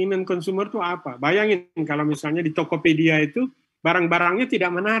 Keinginan konsumer itu apa? Bayangin kalau misalnya di Tokopedia itu barang-barangnya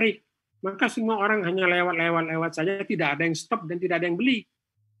tidak menarik, maka semua orang hanya lewat saja, tidak ada yang stop dan tidak ada yang beli.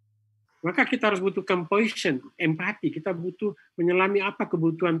 Maka kita harus butuh compassion, empati. Kita butuh menyelami apa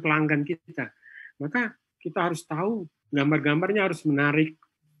kebutuhan pelanggan kita. Maka kita harus tahu gambar-gambarnya harus menarik,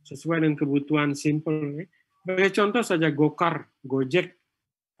 sesuai dengan kebutuhan simple. Sebagai contoh saja Gokar, Gojek.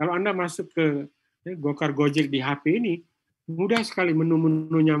 Kalau Anda masuk ke Gokar Gojek di HP ini, mudah sekali,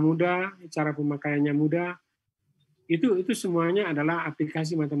 menu-menunya mudah, cara pemakaiannya mudah. Itu semuanya adalah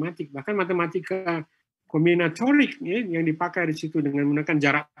aplikasi matematik. Bahkan matematika kombinatorik ya, yang dipakai di situ dengan menggunakan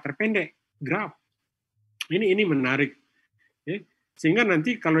jarak terpendek, graf. Ini menarik. Ya. Sehingga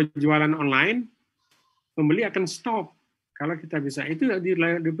nanti kalau jualan online, pembeli akan stop. Kalau kita bisa, itu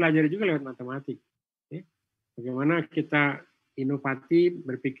dipelajari juga lewat matematik. Ya. Bagaimana kita inovatif,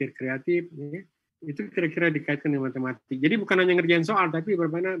 berpikir kreatif, ya. Itu kira-kira dikaitkan dengan matematik. Jadi bukan hanya ngerjain soal, tapi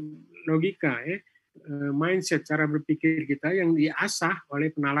bagaimana logika, ya. Mindset, cara berpikir kita yang diasah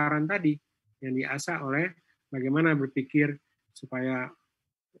oleh penalaran tadi, yang diasah oleh bagaimana berpikir supaya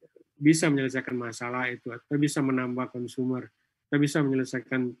bisa menyelesaikan masalah itu, atau bisa menambah konsumer, atau bisa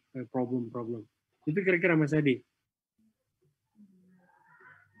menyelesaikan problem-problem. Itu kira-kira Mas Adi.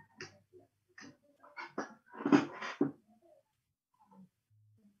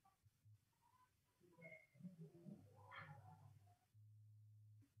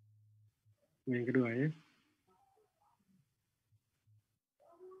 Yang kedua ya.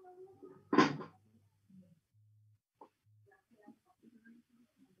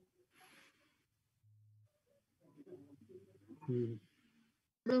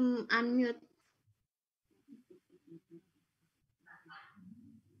 Belum unmute.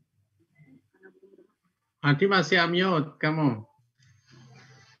 Adi masih unmute kamu.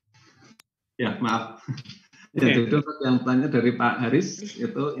 Ya, maaf. Ya, jadi yang tanya dari Pak Haris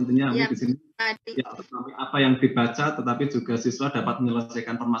itu intinya Ya, di sini ya, apa yang dibaca, tetapi juga siswa dapat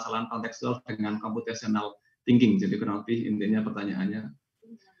menyelesaikan permasalahan kontekstual dengan computational thinking. Jadi kurang lebih intinya pertanyaannya.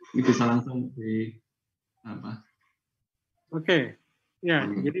 Ini bisa langsung di apa? Oke. Ya,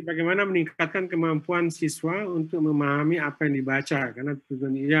 jadi bagaimana meningkatkan kemampuan siswa untuk memahami apa yang dibaca, karena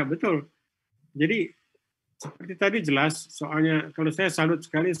tujuan, ya betul. Jadi seperti tadi jelas soalnya, kalau saya salut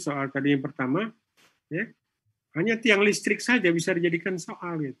sekali soal tadi yang pertama, ya hanya tiang listrik saja bisa dijadikan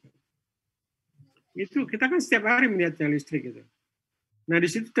soal gitu. Itu kita kan setiap hari melihat tiang listrik gitu. Nah di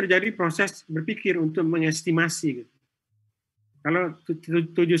situ terjadi proses berpikir untuk mengestimasi gitu. Kalau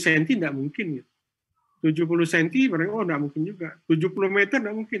 7 cm tidak mungkin gitu. 70 cm, oh enggak mungkin juga. 70 meter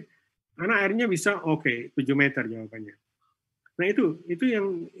enggak mungkin. Anak akhirnya bisa, oke, 7 meter jawabannya. Nah itu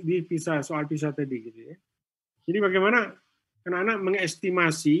yang di PISA, soal PISA tadi gitu ya. Jadi bagaimana anak-anak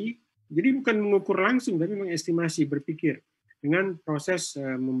mengestimasi, jadi bukan mengukur langsung, tapi mengestimasi, berpikir dengan proses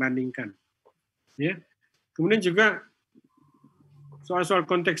membandingkan. Ya. Kemudian juga soal-soal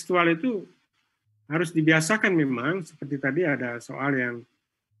kontekstual itu harus dibiasakan memang, seperti tadi ada soal yang,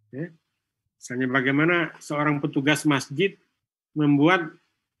 ya, misalnya bagaimana seorang petugas masjid membuat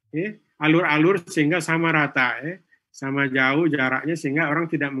alur-alur sehingga sama rata, sama jauh jaraknya sehingga orang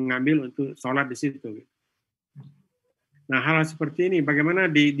tidak mengambil untuk sholat di situ. Nah hal seperti ini, bagaimana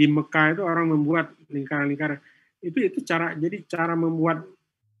di Mekah itu orang membuat lingkaran-lingkaran, itu cara membuat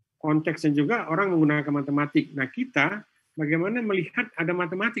konteksnya juga orang menggunakan matematik. Nah kita bagaimana melihat ada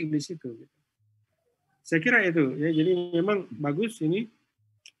matematik di situ. Saya kira itu, ya. Jadi memang bagus ini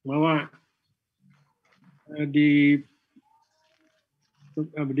bahwa di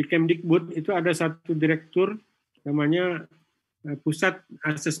Kemdikbud itu ada satu direktur namanya Pusat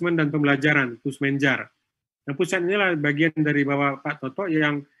Asesmen dan Pembelajaran, Pusmenjar. Nah, pusat inilah bagian dari bawah Pak Toto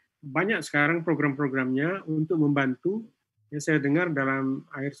yang banyak sekarang program-programnya untuk membantu. Ya, saya dengar dalam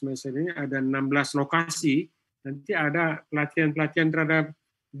akhir semester ini ada 16 lokasi, nanti ada pelatihan-pelatihan terhadap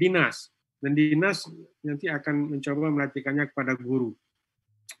dinas. Dan dinas nanti akan mencoba melatihkannya kepada guru.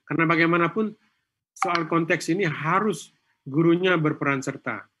 Karena bagaimanapun soal konteks ini harus gurunya berperan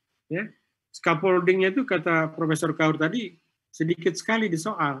serta. Ya. Scaffolding-nya itu kata Profesor Kaur tadi sedikit sekali di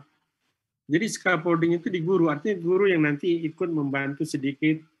soal. Jadi scaffolding itu di guru, artinya guru yang nanti ikut membantu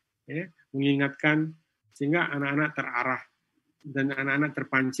sedikit, ya, mengingatkan sehingga anak-anak terarah dan anak-anak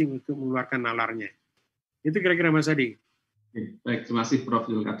terpancing untuk mengeluarkan nalarnya. Itu kira-kira Mas Adi. Baik, terima kasih Prof.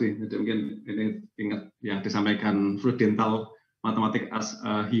 Zulkadri. Jadi mungkin ini ingat yang disampaikan fundamental matematik as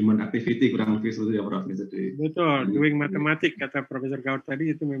human activity, kurang lebih seperti ya Prof. Jadi, betul, doing matematik kata Profesor Kaur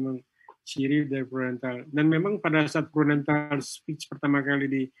tadi itu memang ciri dari fundamental. Dan memang pada saat fundamental speech pertama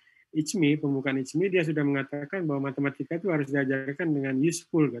kali di ICMI, pembukaan ICMI, dia sudah mengatakan bahwa matematika itu harus diajarkan dengan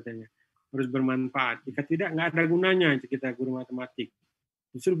useful katanya, harus bermanfaat. Jika tidak, nggak ada gunanya kita guru matematik.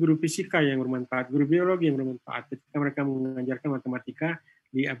 Justru guru fisika yang bermanfaat, guru biologi yang bermanfaat ketika mereka mengajarkan matematika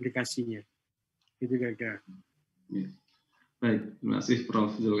di aplikasinya. Itu kira-kira. Ya. Baik, terima kasih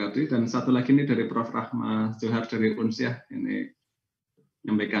Prof. Zulkadri. Dan satu lagi ini dari Prof. Rahma Johar dari Unsyah, ini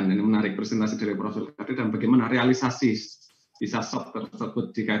menyampaikan, ini menarik presentasi dari Prof. Zulkadri dan bagaimana realisasi PISA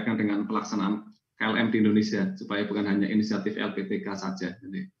tersebut dikaitkan dengan pelaksanaan KLM di Indonesia, supaya bukan hanya inisiatif LPTK saja.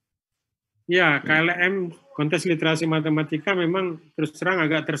 Jadi, ya, KLM, kontes literasi matematika memang terus terang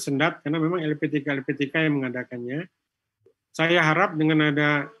agak tersendat, karena memang LPTK yang mengadakannya. Saya harap dengan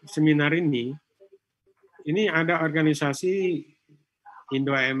ada seminar ini ada organisasi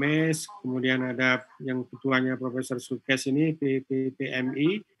Indo AMS, kemudian ada yang ketuanya Profesor Sukes ini,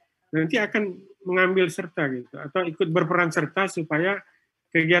 PMI, nanti akan mengambil serta gitu, atau ikut berperan serta supaya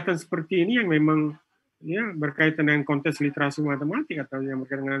kegiatan seperti ini yang memang ya berkaitan dengan kontes literasi matematika atau yang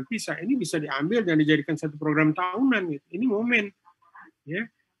berkaitan dengan PISA ini bisa diambil dan dijadikan satu program tahunan gitu. Ini momen ya.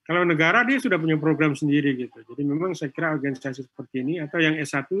 Kalau negara dia sudah punya program sendiri gitu. Jadi memang saya kira organisasi seperti ini atau yang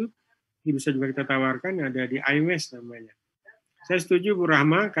S1 ini bisa juga kita tawarkan, ada di IMS namanya. Saya setuju Bu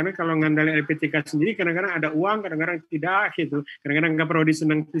Rahma, karena kalau ngandalin LPTK sendiri kadang-kadang ada uang, kadang-kadang tidak gitu. Kadang-kadang nggak perlu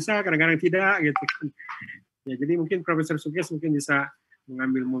disenang PISA, kadang-kadang tidak gitu. Ya, jadi mungkin Profesor Sukes mungkin bisa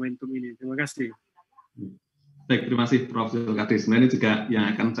mengambil momentum ini. Terima kasih. Baik, terima kasih Prof. Zulkadri. Sebenarnya ini juga yang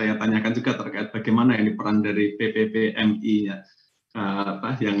akan saya tanyakan juga terkait bagaimana ini peran dari PPPMI ya,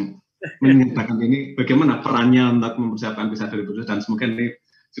 yang menyatakan ini bagaimana perannya untuk mempersiapkan PISA 2020 dan semoga ini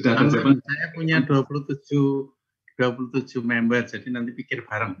sudah ada jawaban. Saya punya 27 member, jadi nanti pikir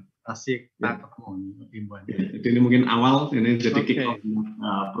bareng, pasti kita ketemu imbauannya. Jadi ini mungkin awal, ini jadi kick-off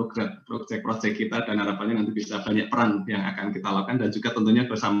proyek-proyek kita dan harapannya nanti bisa banyak peran yang akan kita lakukan dan juga tentunya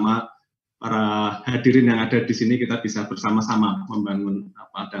bersama para hadirin yang ada di sini kita bisa bersama-sama membangun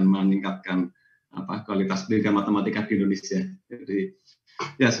dan meningkatkan kualitas pendidikan matematika di Indonesia. Jadi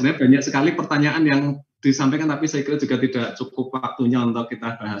ya sebenarnya banyak sekali pertanyaan yang disampaikan, tapi saya kira juga tidak cukup waktunya untuk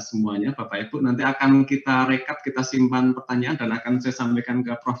kita bahas semuanya. Bapak Ibu, nanti akan kita rekap, kita simpan pertanyaan dan akan saya sampaikan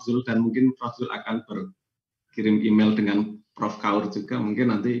ke Prof. Zul dan mungkin Prof. Zul akan berkirim email dengan Prof. Kaur juga,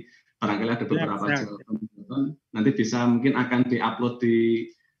 mungkin nanti barangkali ada beberapa jawaban nanti bisa mungkin akan diupload di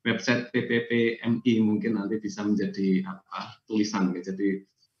website PPPMI, mungkin nanti bisa menjadi tulisan, jadi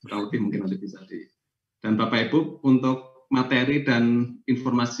kurang lebih mungkin nanti bisa dan Bapak Ibu untuk materi dan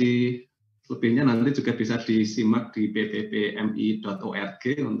informasi lebihnya nanti juga bisa disimak di pppmi.org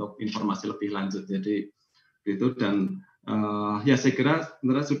untuk informasi lebih lanjut. Jadi itu dan ya saya kira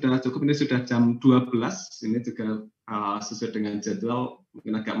sebenarnya sudah cukup, ini sudah jam 12, ini juga sesuai dengan jadwal,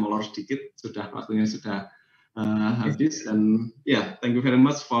 mungkin agak molor sedikit, waktunya sudah habis, dan thank you very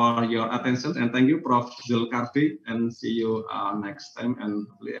much for your attention, and thank you Prof. Zulkardi, and see you next time, and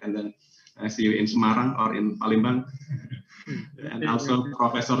then see you in Semarang or in Palembang, and also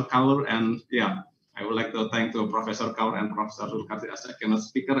Professor Kaur, and I would like to thank to Professor Kaur and Professor Zulkardi as a keynote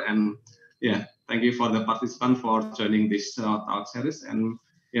speaker, and thank you for the participant for joining this talk series, and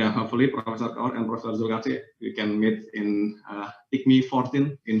hopefully Professor Kaur and Professor Zulkardi, we can meet in ICMI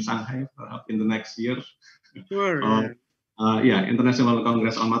 14 in Shanghai perhaps in the next year. Sure. International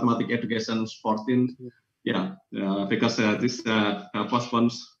Congress on Mathematics Education 14. Because this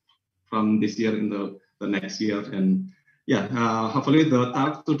postpones from this year in the next year, and hopefully the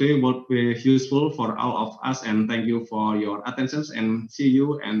talk today will be useful for all of us, and thank you for your attention, and see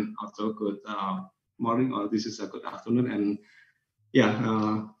you, and also good morning, or this is a good afternoon, and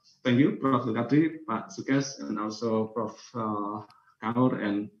thank you Prof. Zulkardi, Pak Suges, and also Prof. Kaur,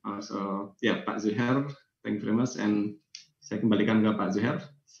 and also Pak Zuhair. Thank you very much, and saya kembalikan ke Pak Zuhair.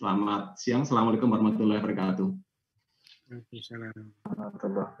 Selamat siang, Assalamualaikum warahmatullahi wabarakatuh.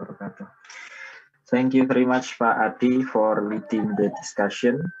 Thank you very much, Pak Adi, for leading the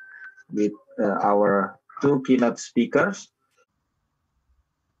discussion with our two keynote speakers.